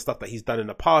with some of the stuff that he's done in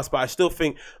the past, but I still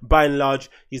think by and large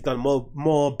he's done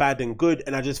more bad than good.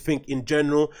 And I just think in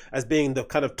general, as being the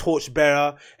kind of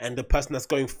torchbearer and the person that's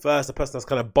going first, the person that's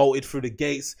kind of bolted through the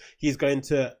gates, he's going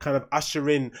to kind of usher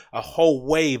in a whole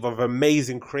wave of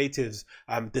amazing creatives,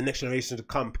 the next generation to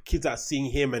come. Kids that are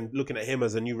seeing him and looking at him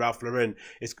as a new Ralph Lauren.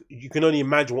 You can only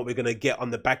imagine what we're going to get on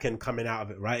the back end coming out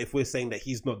of it, right? If we're saying that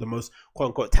he's not the most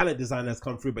quote-unquote talent designer that's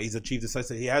come through, but he's achieved the success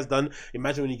that he has done,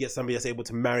 imagine when you get somebody that's able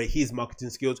to marry his marketing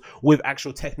skills with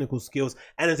actual technical skills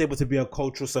and is able to be a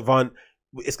cultural savant.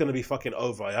 It's going to be fucking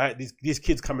over, right? These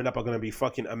kids coming up are going to be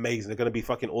fucking amazing. They're going to be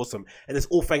fucking awesome. And it's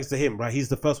all thanks to him, right? He's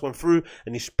the first one through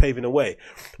and he's paving the way.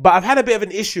 But I've had a bit of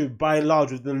an issue by and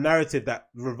large with the narrative that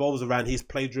revolves around his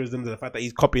plagiarism and the fact that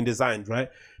he's copying designs, right?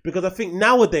 Because I think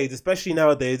nowadays, especially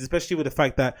with the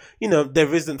fact that, you know,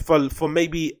 there isn't for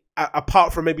maybe,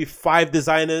 apart from maybe 5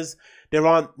 designers, there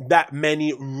aren't that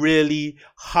many really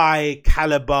high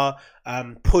caliber,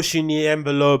 pushing the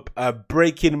envelope,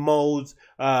 breaking molds,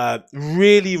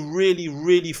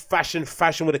 really fashion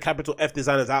with a capital F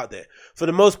designers out there. For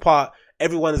the most part,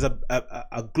 everyone is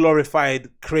a glorified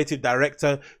creative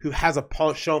director who has a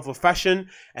penchant for fashion,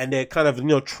 and they're kind of, you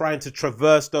know, trying to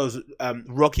traverse those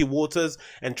rocky waters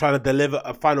and trying to deliver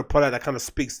a final product that kind of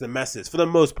speaks to the masses for the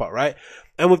most part, right?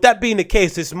 And with that being the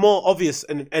case, it's more obvious,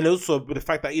 and also with the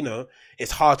fact that, you know,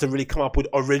 it's hard to really come up with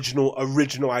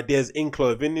original ideas in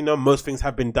clothing. You know, most things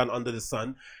have been done under the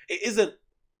sun. It isn't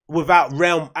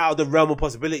out of the realm of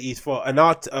possibilities for an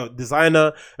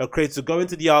designer, a creator to go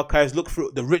into the archives, look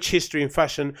through the rich history in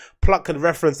fashion, pluck a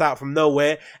reference out from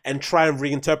nowhere, and try and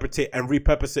reinterpret it and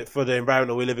repurpose it for the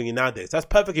environment we're living in nowadays. That's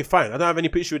perfectly fine. I don't have any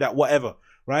issue with that, whatever,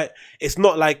 right? It's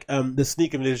not like the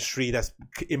sneaker industry that's,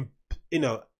 you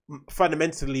know,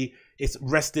 fundamentally it's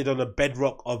rested on a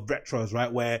bedrock of retros,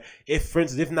 right? Where if, for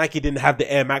instance, if Nike didn't have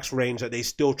the Air Max range that they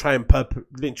still try and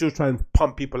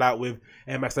pump people out with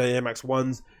Air Max and Air Max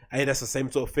 1s, and that's the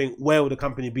same sort of thing, where would the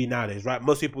company be nowadays, right?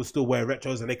 Most people still wear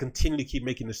retros and they continually keep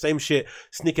making the same shit.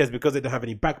 Sneakers, because they don't have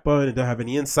any backbone, they don't have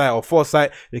any insight or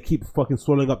foresight, they keep fucking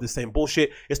swallowing up the same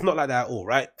bullshit. It's not like that at all,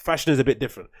 right? Fashion is a bit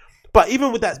different. But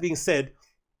even with that being said,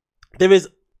 there is,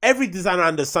 every designer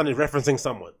under the sun is referencing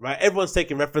someone, right? Everyone's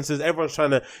taking references. Everyone's trying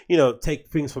to, you know, take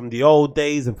things from the old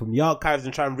days and from the archives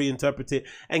and try and reinterpret it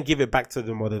and give it back to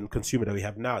the modern consumer that we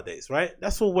have nowadays, right?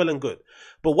 That's all well and good.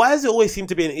 But why does it always seem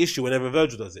to be an issue whenever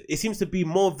Virgil does it? It seems to be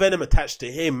more venom attached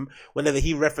to him whenever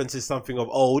he references something of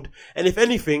old. And if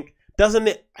anything, doesn't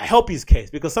it help his case?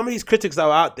 Because some of these critics that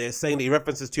are out there saying that he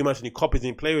references too much and he copies and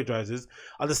he plagiarizes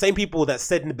are the same people that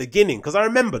said in the beginning, because I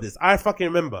remember this, I fucking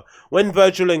remember when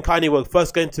Virgil and Kanye were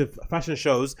first going to fashion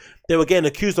shows, they were getting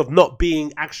accused of not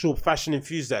being actual fashion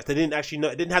enthusiasts. They didn't actually know,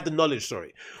 they didn't have the knowledge,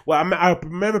 sorry. Well, I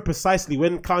remember precisely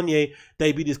when Kanye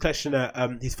debuted his collection at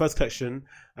his first collection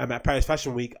at Paris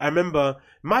Fashion Week. I remember,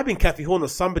 it might have been Kathy Horn or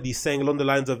somebody saying along the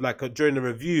lines of, like, during a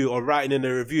review or writing in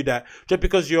a review, that just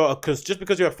because you're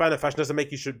a fan of fashion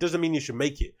doesn't mean you should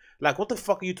make it. Like, what the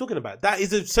fuck are you talking about? That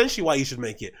is essentially why you should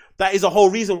make it. That is a whole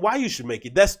reason why you should make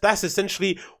it. That's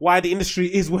essentially why the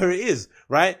industry is where it is,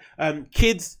 right?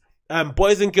 Kids,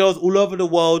 boys and girls all over the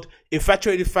world,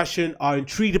 infatuated with fashion, are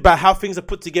intrigued about how things are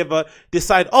put together,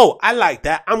 decide, oh, I like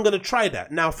that, I'm going to try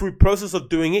that. Now, through process of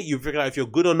doing it, you figure out if you're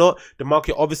good or not. The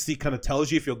market obviously kind of tells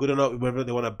you if you're good or not, whether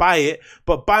they want to buy it.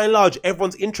 But by and large,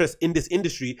 everyone's interest in this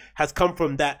industry has come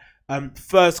from that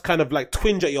first kind of like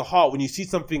twinge at your heart when you see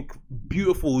something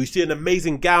beautiful, you see an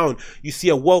amazing gown, you see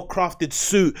a well-crafted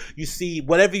suit, you see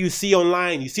whatever you see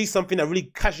online, you see something that really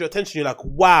catches your attention, you're like,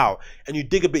 wow, and you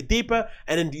dig a bit deeper,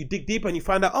 and then you dig deeper and you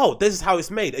find out, oh, this is how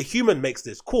it's made. A human makes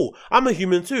this. Cool. I'm a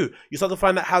human too. You start to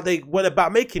find out how they went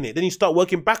about making it. Then you start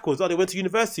working backwards. Oh, they went to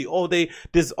university. Oh, they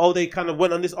kind of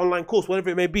went on this online course, whatever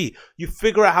it may be. You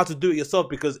figure out how to do it yourself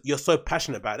because you're so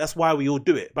passionate about it. That's why we all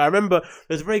do it. But I remember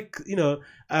there's a very, you know,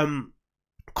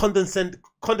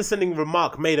 condescending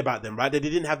remark made about them, right? That they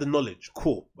didn't have the knowledge.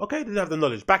 Cool. Okay, they didn't have the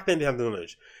knowledge. Back then they have the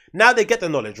knowledge. Now they get the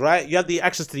knowledge, right? You have the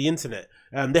access to the internet.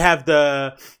 They have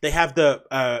the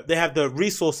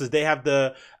resources. They have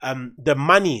the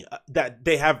money that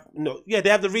they have. No, yeah, they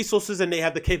have the resources and they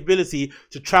have the capability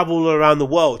to travel around the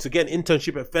world, to get an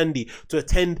internship at Fendi, to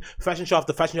attend fashion show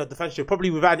after fashion show after fashion show,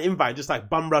 probably without an invite, just like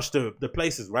bum rush to the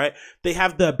places, right? They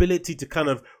have the ability to kind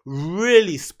of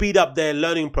really speed up their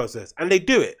learning process, and they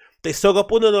do it. They soak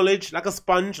up all the knowledge like a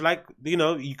sponge. Like, you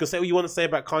know, you can say what you want to say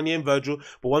about Kanye and Virgil,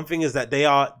 but one thing is that they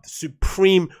are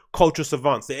supreme cultural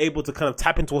savants. They're able to kind of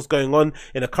tap into what's going on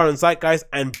in the current zeitgeist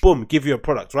and boom, give you a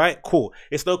product, right? Cool.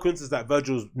 It's no coincidence that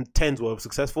Virgil's 10s were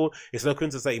successful. It's no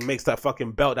coincidence that he makes that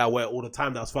fucking belt that I wear all the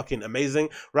time. That was fucking amazing,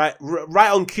 right?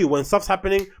 Right on cue. When stuff's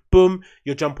happening, boom,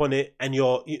 you jump on it and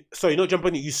sorry, not jump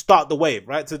on it, you start the wave,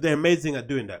 right? So they're amazing at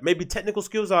doing that. Maybe technical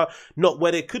skills are not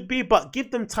where they could be, but give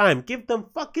them time. Give them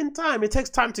fucking time. It takes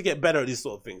time to get better at these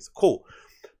sort of things. Cool.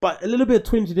 But a little bit of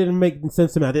twinge didn't make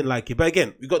sense to me. I didn't like it. But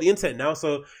again, we got the internet now,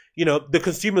 so, you know, the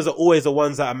consumers are always the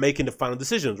ones that are making the final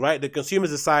decisions, right? The consumers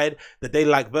decide that they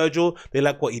like Virgil, they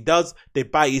like what he does, they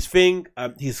buy his thing,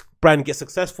 his brand gets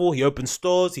successful, he opens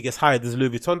stores, he gets hired as a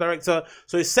Louis Vuitton director.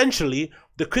 So essentially,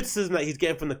 the criticism that he's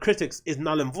getting from the critics is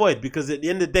null and void, because at the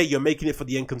end of the day, you're making it for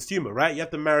the end consumer, right? You have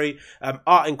to marry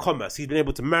art and commerce. He's been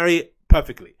able to marry it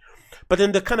perfectly. But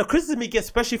then the kind of criticism he gets,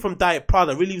 especially from Diet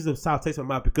Prada, really leaves a sour taste in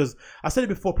my mouth, because I said it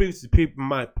before previously to people,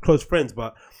 my close friends,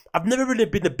 but I've never really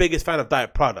been the biggest fan of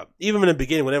Diet Prada, even in the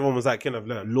beginning when everyone was like kind of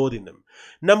lauding them.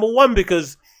 Number one,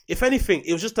 because if anything,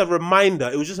 it was just a reminder,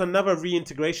 it was just another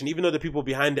reintegration, even though the people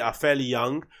behind it are fairly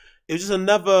young. It was just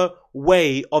another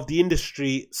way of the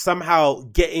industry somehow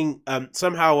getting,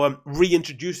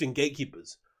 reintroducing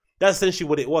gatekeepers. That's essentially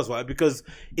what it was, right? Because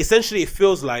essentially it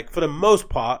feels like, for the most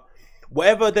part,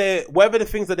 whatever the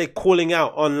things that they're calling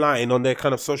out online on their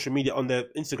kind of social media, on their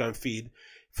Instagram feed,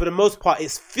 for the most part,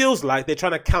 it feels like they're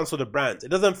trying to cancel the brand. It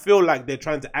doesn't feel like they're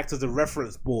trying to act as a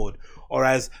reference board or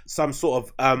as some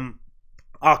sort of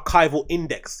archival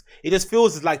index. It just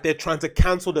feels like they're trying to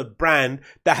cancel the brand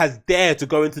that has dared to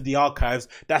go into the archives,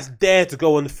 that's dared to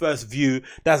go on the first view,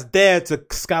 that's dared to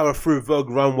scour through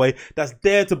Vogue runway, that's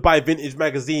dared to buy vintage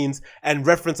magazines and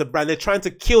reference a brand. They're trying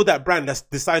to kill that brand that's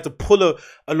decided to pull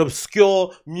an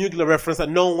obscure Mugler reference that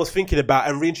no one was thinking about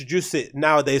and reintroduce it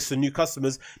nowadays to new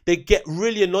customers. They get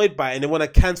really annoyed by it and they want to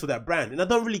cancel that brand. And I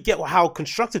don't really get how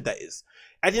constructive that is.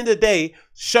 At the end of the day,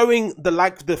 showing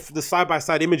the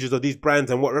side-by-side images of these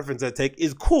brands and what reference they take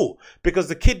is cool, because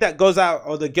the kid that goes out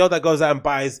or the girl that goes out and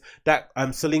buys that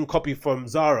Celine copy from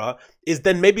Zara is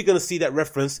then maybe going to see that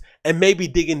reference and maybe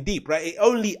digging deep, right?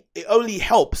 It only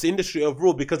helps the industry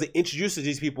overall because it introduces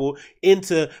these people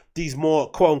into these more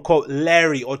quote-unquote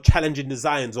leery or challenging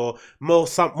designs or more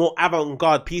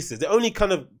avant-garde pieces. They only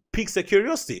kind of piques their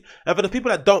curiosity, and for the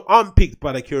people that aren't piqued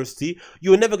by their curiosity,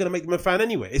 you're never going to make them a fan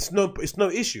anyway. It's no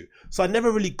issue. So I never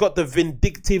really got the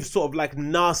vindictive sort of like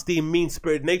nasty,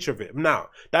 mean-spirited nature of it. Now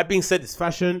that being said, it's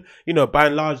fashion, you know, by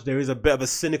and large there is a bit of a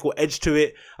cynical edge to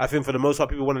it. I think for the most part,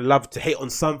 people want to love to hate on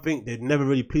something. They're never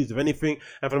really pleased with anything,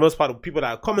 and for the most part, the people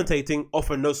that are commentating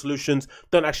offer no solutions,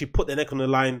 don't actually put their neck on the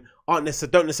line, don't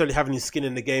necessarily have any skin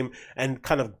in the game, and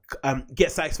kind of get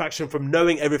satisfaction from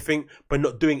knowing everything but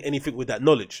not doing anything with that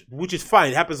knowledge, which is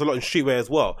fine. It happens a lot in streetwear as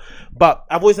well. But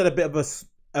I've always had a bit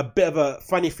of a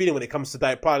funny feeling when it comes to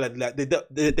Diet Prada. Like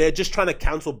they're just trying to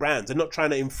cancel brands. They're not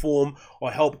trying to inform or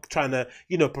help, trying to,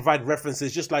 you know, provide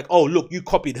references. Just like, oh look, you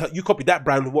copied that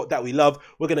brand, that we love,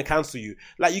 we're gonna cancel you.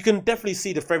 Like, you can definitely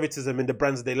see the favoritism in the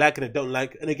brands that they like and they don't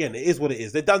like. And again, it is what it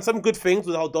is. They've done some good things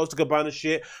with the whole Dolce & Gabbana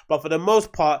shit, but for the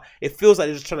most part, it feels like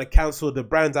they're just trying to cancel the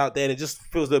brands out there, and it just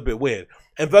feels a little bit weird.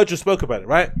 And Virgil spoke about it,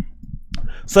 right?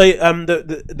 So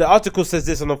the article says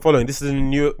this on the following. This is a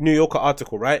New Yorker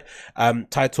article, right?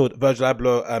 Titled "Virgil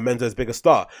Abloh, Menzo's biggest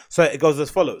star." So it goes as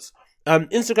follows: the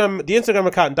Instagram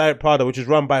account Diet Prada, which is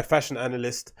run by fashion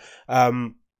analyst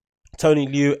Tony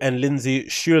Liu and Lindsay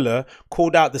Schuler,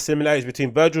 called out the similarities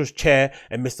between Virgil's chair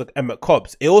and Mr. Emmett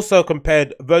Cobb's. It also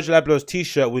compared Virgil Abloh's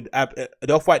t-shirt with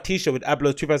the off-white t-shirt with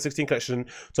Abloh's 2016 collection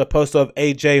to a poster of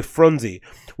AJ Fronzi,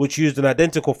 which used an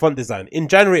identical font design. In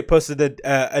January, it posted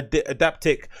a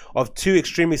diptych of two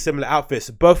extremely similar outfits,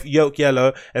 both yolk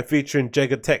yellow and featuring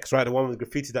Jagger text, right? The one with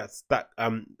graffiti that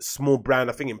small brand,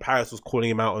 I think in Paris, was calling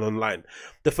him out online.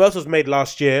 The first was made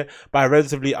last year by a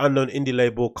relatively unknown indie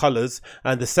label, Colors,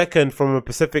 and the second from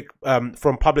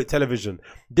from public television.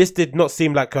 This did not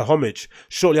seem like a homage.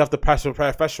 Shortly after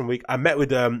Fashion Week, I met with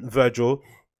Virgil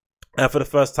for the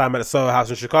first time at a Soho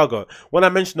House in Chicago. When I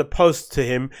mentioned the post to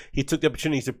him, he took the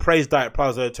opportunity to praise Diet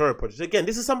Prada's editorial project. Again,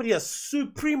 this is somebody that's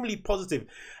supremely positive.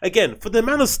 Again, for the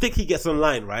amount of stick he gets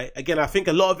online, right? Again, I think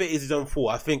a lot of it is his own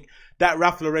fault. I think that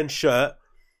Ralph Lauren shirt,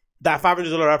 that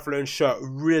 $500 Ralph Lauren shirt,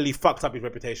 really fucked up his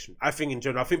reputation. I think in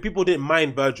general, I think people didn't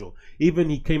mind Virgil. Even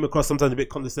he came across sometimes a bit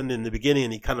condescending in the beginning,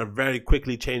 and he kind of very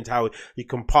quickly changed how he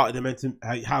compartmented,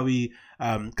 how he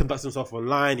conducts himself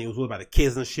online. He was all about the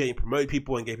kids and shit. He promoted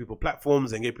people and gave people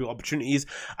platforms and gave people opportunities.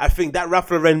 I think that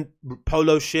Ralph Lauren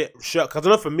polo shirt, because I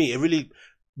don't know, for me, it really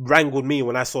wrangled me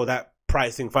when I saw that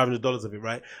pricing $500 of it,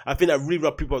 right? I think that really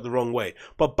rubbed people up the wrong way.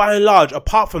 But by and large,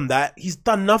 apart from that, he's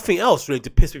done nothing else really to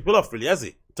piss people off, really, has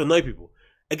he? To annoy people.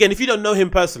 Again, if you don't know him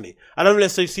personally, I don't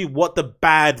necessarily see what the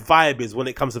bad vibe is when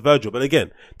it comes to Virgil. But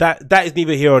again, that is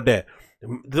neither here or there. I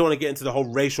don't want to get into the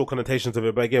whole racial connotations of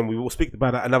it, but again, we will speak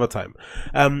about that another time.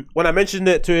 When I mentioned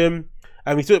it to him,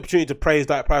 and we took the opportunity to praise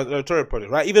Diet Prada's editorial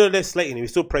project, right? Even though they're slating him, we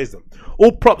still praise them.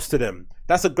 All props to them.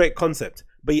 That's a great concept.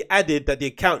 But he added that the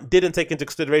account didn't take into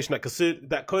consideration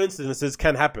that coincidences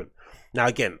can happen. Now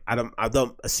again, I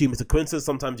don't assume it's a coincidence.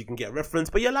 Sometimes you can get a reference,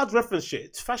 but you're allowed to reference shit.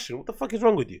 It's fashion. What the fuck is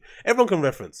wrong with you? Everyone can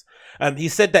reference. He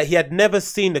said that he had never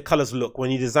seen the colors look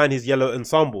when he designed his yellow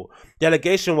ensemble. The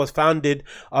allegation was founded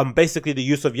on basically the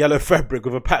use of yellow fabric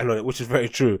with a pattern on it, which is very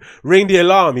true. Ring the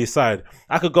alarm, he sighed.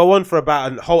 I could go on for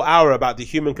about a whole hour about the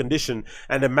human condition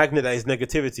and the magnet that is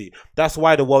negativity. That's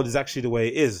why the world is actually the way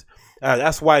it is.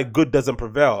 That's why good doesn't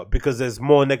prevail, because there's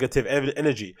more negative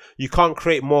energy. You can't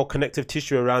create more connective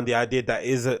tissue around the idea that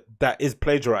is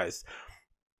plagiarized.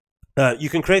 You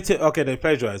can create it. Okay, they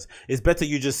plagiarize. It's better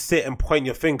you just sit and point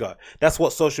your finger. That's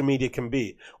what social media can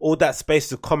be. All that space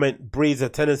to comment breeds a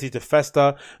tendency to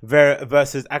fester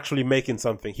versus actually making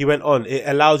something. He went on. It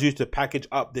allows you to package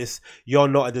up this. You're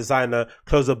not a designer.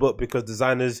 Close the book because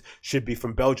designers should be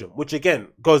from Belgium, which again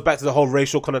goes back to the whole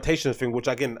racial connotation thing, which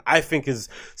again I think is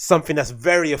something that's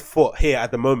very afoot here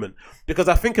at the moment. Because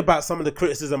I think about some of the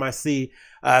criticism I see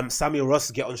Samuel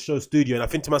Ross get on Show Studio, and I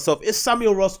think to myself, if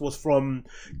Samuel Ross was from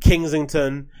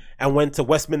Kensington and went to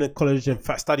Westminster College and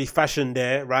studied fashion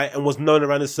there, right, and was known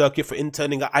around the circuit for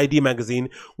interning at ID magazine,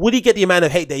 would he get the amount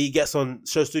of hate that he gets on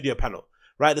Show Studio panel,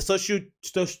 right? The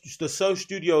Show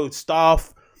Studio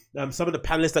staff, some of the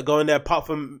panelists that go in there, apart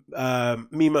from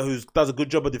Mima, who does a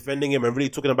good job of defending him and really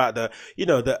talking about the, you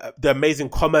know, the amazing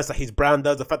commerce that his brand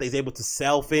does, the fact that he's able to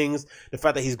sell things, the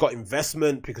fact that he's got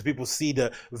investment because people see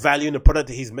the value in the product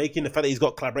that he's making, the fact that he's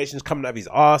got collaborations coming out of his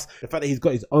ass, the fact that he's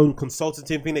got his own consulting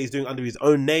thing that he's doing under his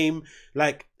own name.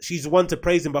 Like, she's one to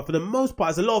praise him, but for the most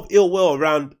part, there's a lot of ill will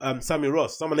around Samuel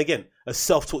Ross. Someone, again, a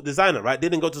self-taught designer, right?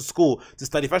 Didn't go to school to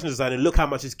study fashion design, and look how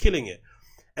much he's killing it.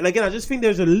 And again, I just think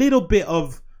there's a little bit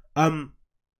of bad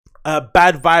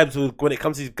vibes when it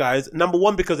comes to these guys. Number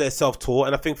one, because they're self-taught,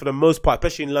 and I think for the most part,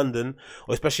 especially in London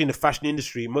or especially in the fashion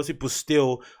industry, most people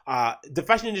still the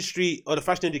fashion industry or the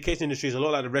fashion education industry is a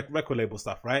lot like the record label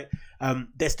stuff, right?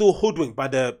 They're still hoodwinked by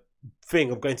the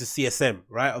thing of going to CSM,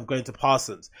 right, of going to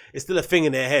Parsons. It's still a thing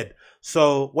in their head.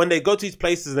 So when they go to these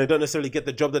places and they don't necessarily get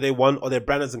the job that they want, or their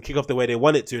brand doesn't kick off the way they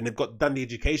want it to, and they've done the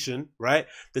education, right,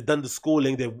 they've done the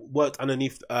schooling, they've worked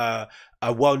underneath a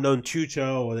well-known tutor,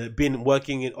 or they've been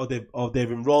working in, or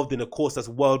they've enrolled in a course that's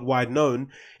worldwide known,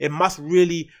 it must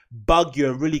really bug you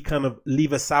and really kind of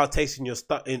leave a sour taste in your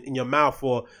in your mouth,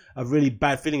 or a really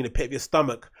bad feeling in the pit of your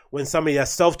stomach when somebody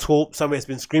that's self-taught, somebody has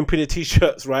been screen printed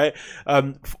t-shirts, right,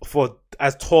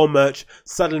 as tour merch,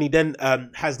 suddenly then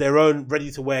has their own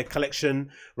ready-to-wear collection,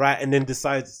 right, and then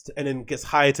gets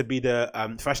hired to be the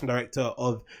fashion director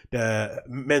of the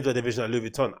menswear division at Louis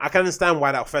Vuitton. I can understand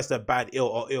why that festers bad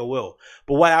ill will,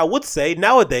 but what I would say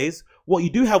nowadays, what you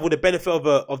do have with the benefit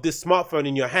of this smartphone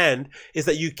in your hand is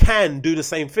that you can do the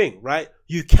same thing, right?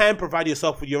 You can provide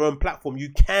yourself with your own platform. You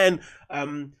can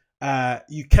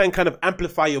kind of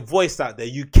amplify your voice out there.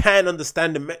 You can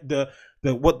understand the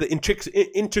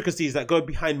intricacies that go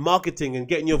behind marketing and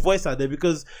getting your voice out there,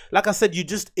 because like I said,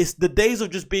 it's the days of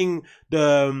just being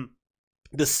the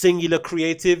singular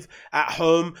creative at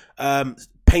home,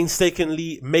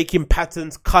 painstakingly making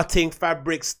patterns, cutting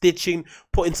fabric, stitching,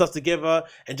 putting stuff together,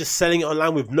 and just selling it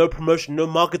online with no promotion, no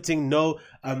marketing, no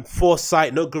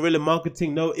foresight, no guerrilla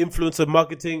marketing, no influencer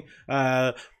marketing,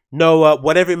 no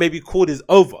whatever it may be called, is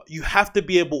over. You have to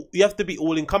be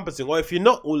all encompassing, or if you're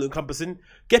not all encompassing,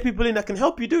 get people in that can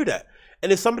help you do that.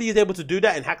 And if somebody is able to do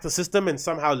that and hack the system and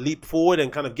somehow leap forward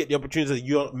and kind of get the opportunities that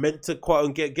you're meant to quote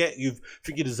and get, you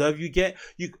think you deserve,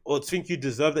 or think you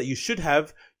deserve that you should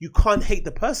have, you can't hate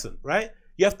the person, right?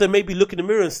 You have to maybe look in the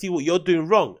mirror and see what you're doing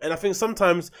wrong. And I think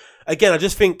sometimes, again, I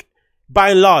just think by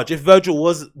and large, if Virgil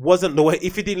wasn't the way,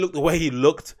 if he didn't look the way he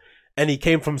looked, and he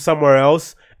came from somewhere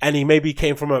else, and he maybe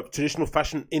came from a traditional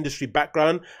fashion industry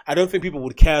background, I don't think people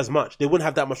would care as much. They wouldn't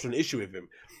have that much of an issue with him.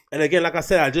 And again, like I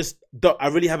said, I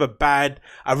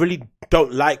really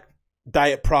don't like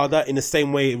Diet Prada in the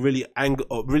same way it really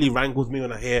wrangles me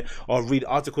when I hear or read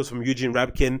articles from Eugene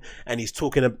Rabkin, and he's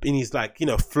talking, and he's like, you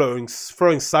know, throwing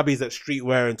subbies at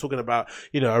streetwear and talking about,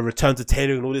 you know, a return to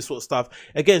tailoring and all this sort of stuff.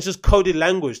 Again, it's just coded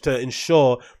language to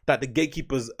ensure that the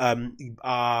gatekeepers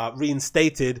are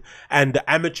reinstated, and the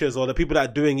amateurs or the people that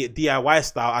are doing it DIY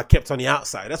style are kept on the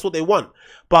outside. That's what they want.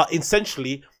 But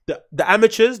essentially, the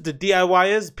amateurs, the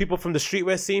DIYers, people from the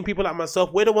streetwear scene, people like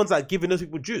myself, we're the ones that are giving those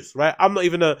people juice, right? I'm not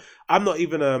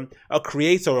even a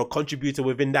creator or a contributor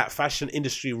within that fashion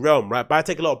industry realm, right? But I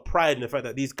take a lot of pride in the fact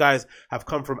that these guys have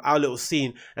come from our little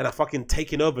scene and are fucking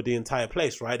taking over the entire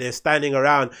place, right? They're standing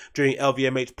around during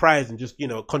LVMH Prize and just, you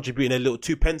know, contributing their little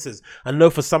 2 pences. I know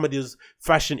for some of these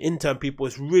fashion intern people,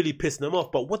 it's really pissing them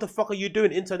off, but what the fuck are you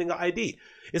doing interning at ID?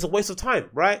 It's a waste of time,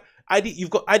 right? You've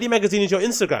got ID magazine is your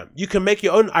Instagram. You can make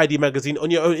your own ID magazine on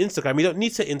your own Instagram. You don't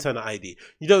need to intern at ID.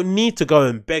 You don't need to go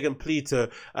and beg and plead to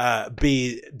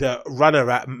be the runner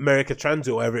at America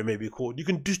Transit or whatever it may be called. You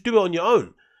can just do it on your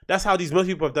own. That's how most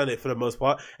people have done it for the most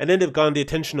part. And then they've garnered the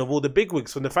attention of all the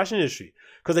bigwigs from the fashion industry.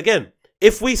 Because again,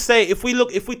 if we take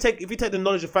the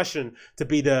knowledge of fashion to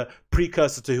be the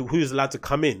precursor to who's allowed to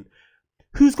come in,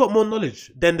 who's got more knowledge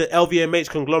than the LVMH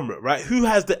conglomerate, right? Who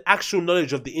has the actual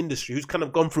knowledge of the industry? Who's kind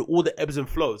of gone through all the ebbs and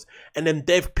flows? And then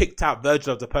they've picked out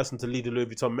Virgil as the person to lead the Louis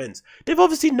Vuitton men's. They've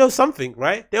obviously know something,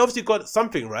 right? They obviously got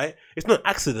something, right? It's not an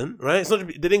accident, right? It's not.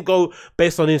 They didn't go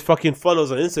based on his fucking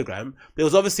follows on Instagram. There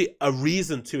was obviously a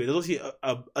reason to it. There's obviously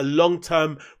a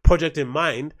long-term project in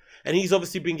mind. And he's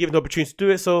obviously been given the opportunity to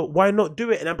do it. So why not do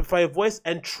it and amplify your voice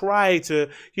and try to,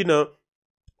 you know,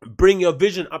 bring your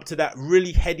vision up to that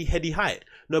really heady height.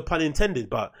 No pun intended.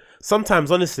 But sometimes,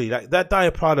 honestly, like that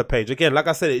Diet Prada page, again, like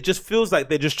I said, it just feels like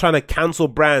they're just trying to cancel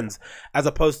brands as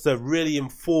opposed to really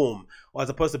inform, or as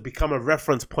opposed to become a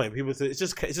reference point. People say, it's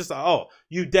just like, oh,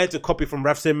 you dare to copy from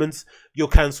Raf Simons, you're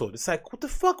cancelled. It's like, what the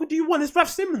fuck do you want? It's Raf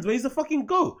Simons, where he's the fucking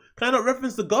GOAT. Can I not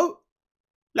reference the GOAT?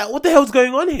 Like, what the hell's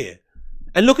going on here?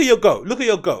 And look at your GOAT. Look at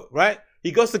your GOAT, right?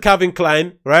 He goes to Calvin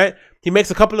Klein, right? He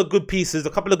makes a couple of good pieces, a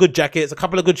couple of good jackets, a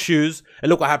couple of good shoes, and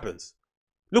look what happens.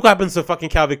 Look what happens to fucking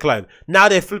Calvin Klein. Now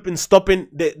they're flipping, stopping.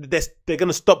 They're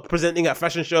gonna stop presenting at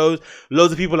fashion shows.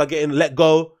 Loads of people are getting let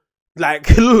go. Like,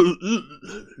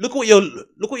 look what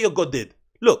your God did.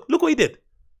 Look what he did.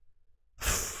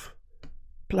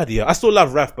 Bloody hell. I still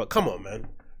love Raf, but come on, man.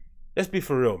 Let's be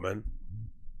for real, man.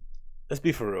 Let's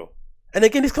be for real. And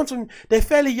again, this comes from, they're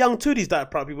fairly young too, these Diet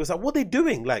Prada people. It's like, what are they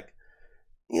doing? Like,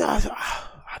 you know,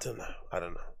 I don't know.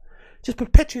 Just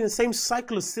perpetuating the same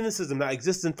cycle of cynicism that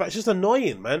exists in fact. It's just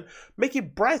annoying, man. Make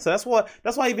it brighter. That's why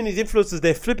even these influencers,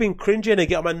 they're flipping cringy and they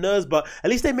get on my nerves, but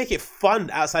at least they make it fun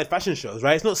outside fashion shows,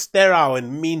 right? It's not sterile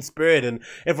and mean-spirited and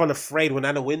everyone afraid when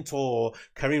Anna Wintour or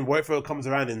Karine Whitfield comes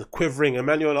around and quivering and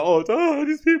man, you're like, oh,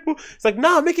 these people. It's like,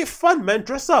 nah, make it fun, man.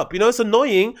 Dress up. You know, it's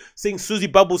annoying seeing Susie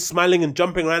Bubbles smiling and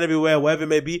jumping around everywhere, wherever it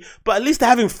may be, but at least they're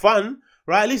having fun.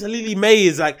 Right, at least Lily May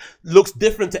is like, looks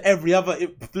different to every other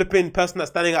flipping person that's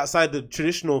standing outside the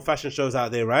traditional fashion shows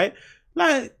out there, right?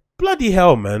 Like, bloody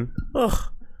hell, man. Ugh.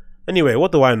 Anyway,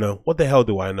 what do I know? What the hell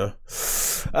do I know?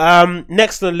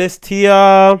 Next on the list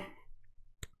here.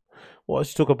 What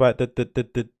else to talk about?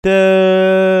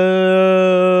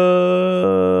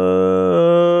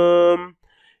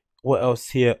 What else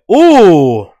here?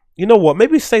 Oh! You know what?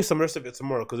 Maybe save some rest of it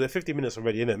tomorrow because we're 50 minutes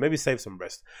already, innit? Maybe save some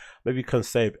rest. Maybe you can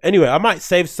save. Anyway, I might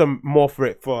save some more for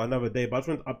it for another day, but I just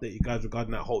want to update you guys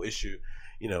regarding that whole issue,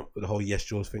 you know, with the whole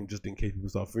YesJulz thing, just in case people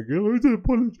start thinking, oh, he's an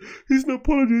apology. He's no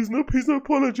apology. He's no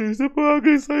apology. He's no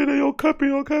apology. Saying that you're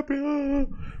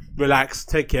capping. Relax.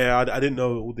 Take care. I didn't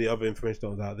know all the other information that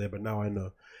was out there, but now I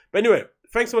know. But anyway,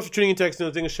 thanks so much for tuning into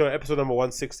Agostinho Zinga Show, episode number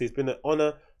 160. It's been an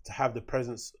honor to have the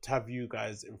presence, to have you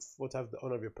guys, to have the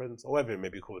honor of your presence, or whatever it may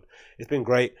be called. It's been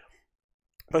great.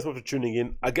 Thanks so much for tuning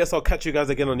in. I guess I'll catch you guys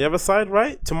again on the other side,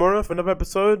 right? Tomorrow for another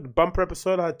episode, bumper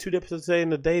episode. I had 2 episodes today in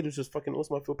the day, which is fucking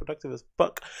awesome. I feel productive as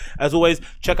fuck. As always,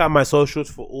 check out my socials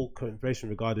for all information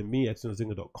regarding me,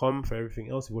 agostinhozinga.com. For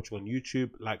everything else, if you're watching on YouTube,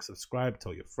 like, subscribe,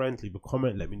 tell your friends, leave a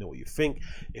comment, let me know what you think.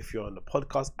 If you're on the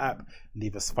podcast app,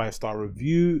 leave us a 5-star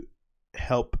review.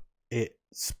 Help it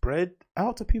spread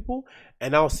out to people,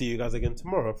 and I'll see you guys again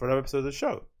tomorrow for another episode of the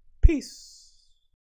show. Peace.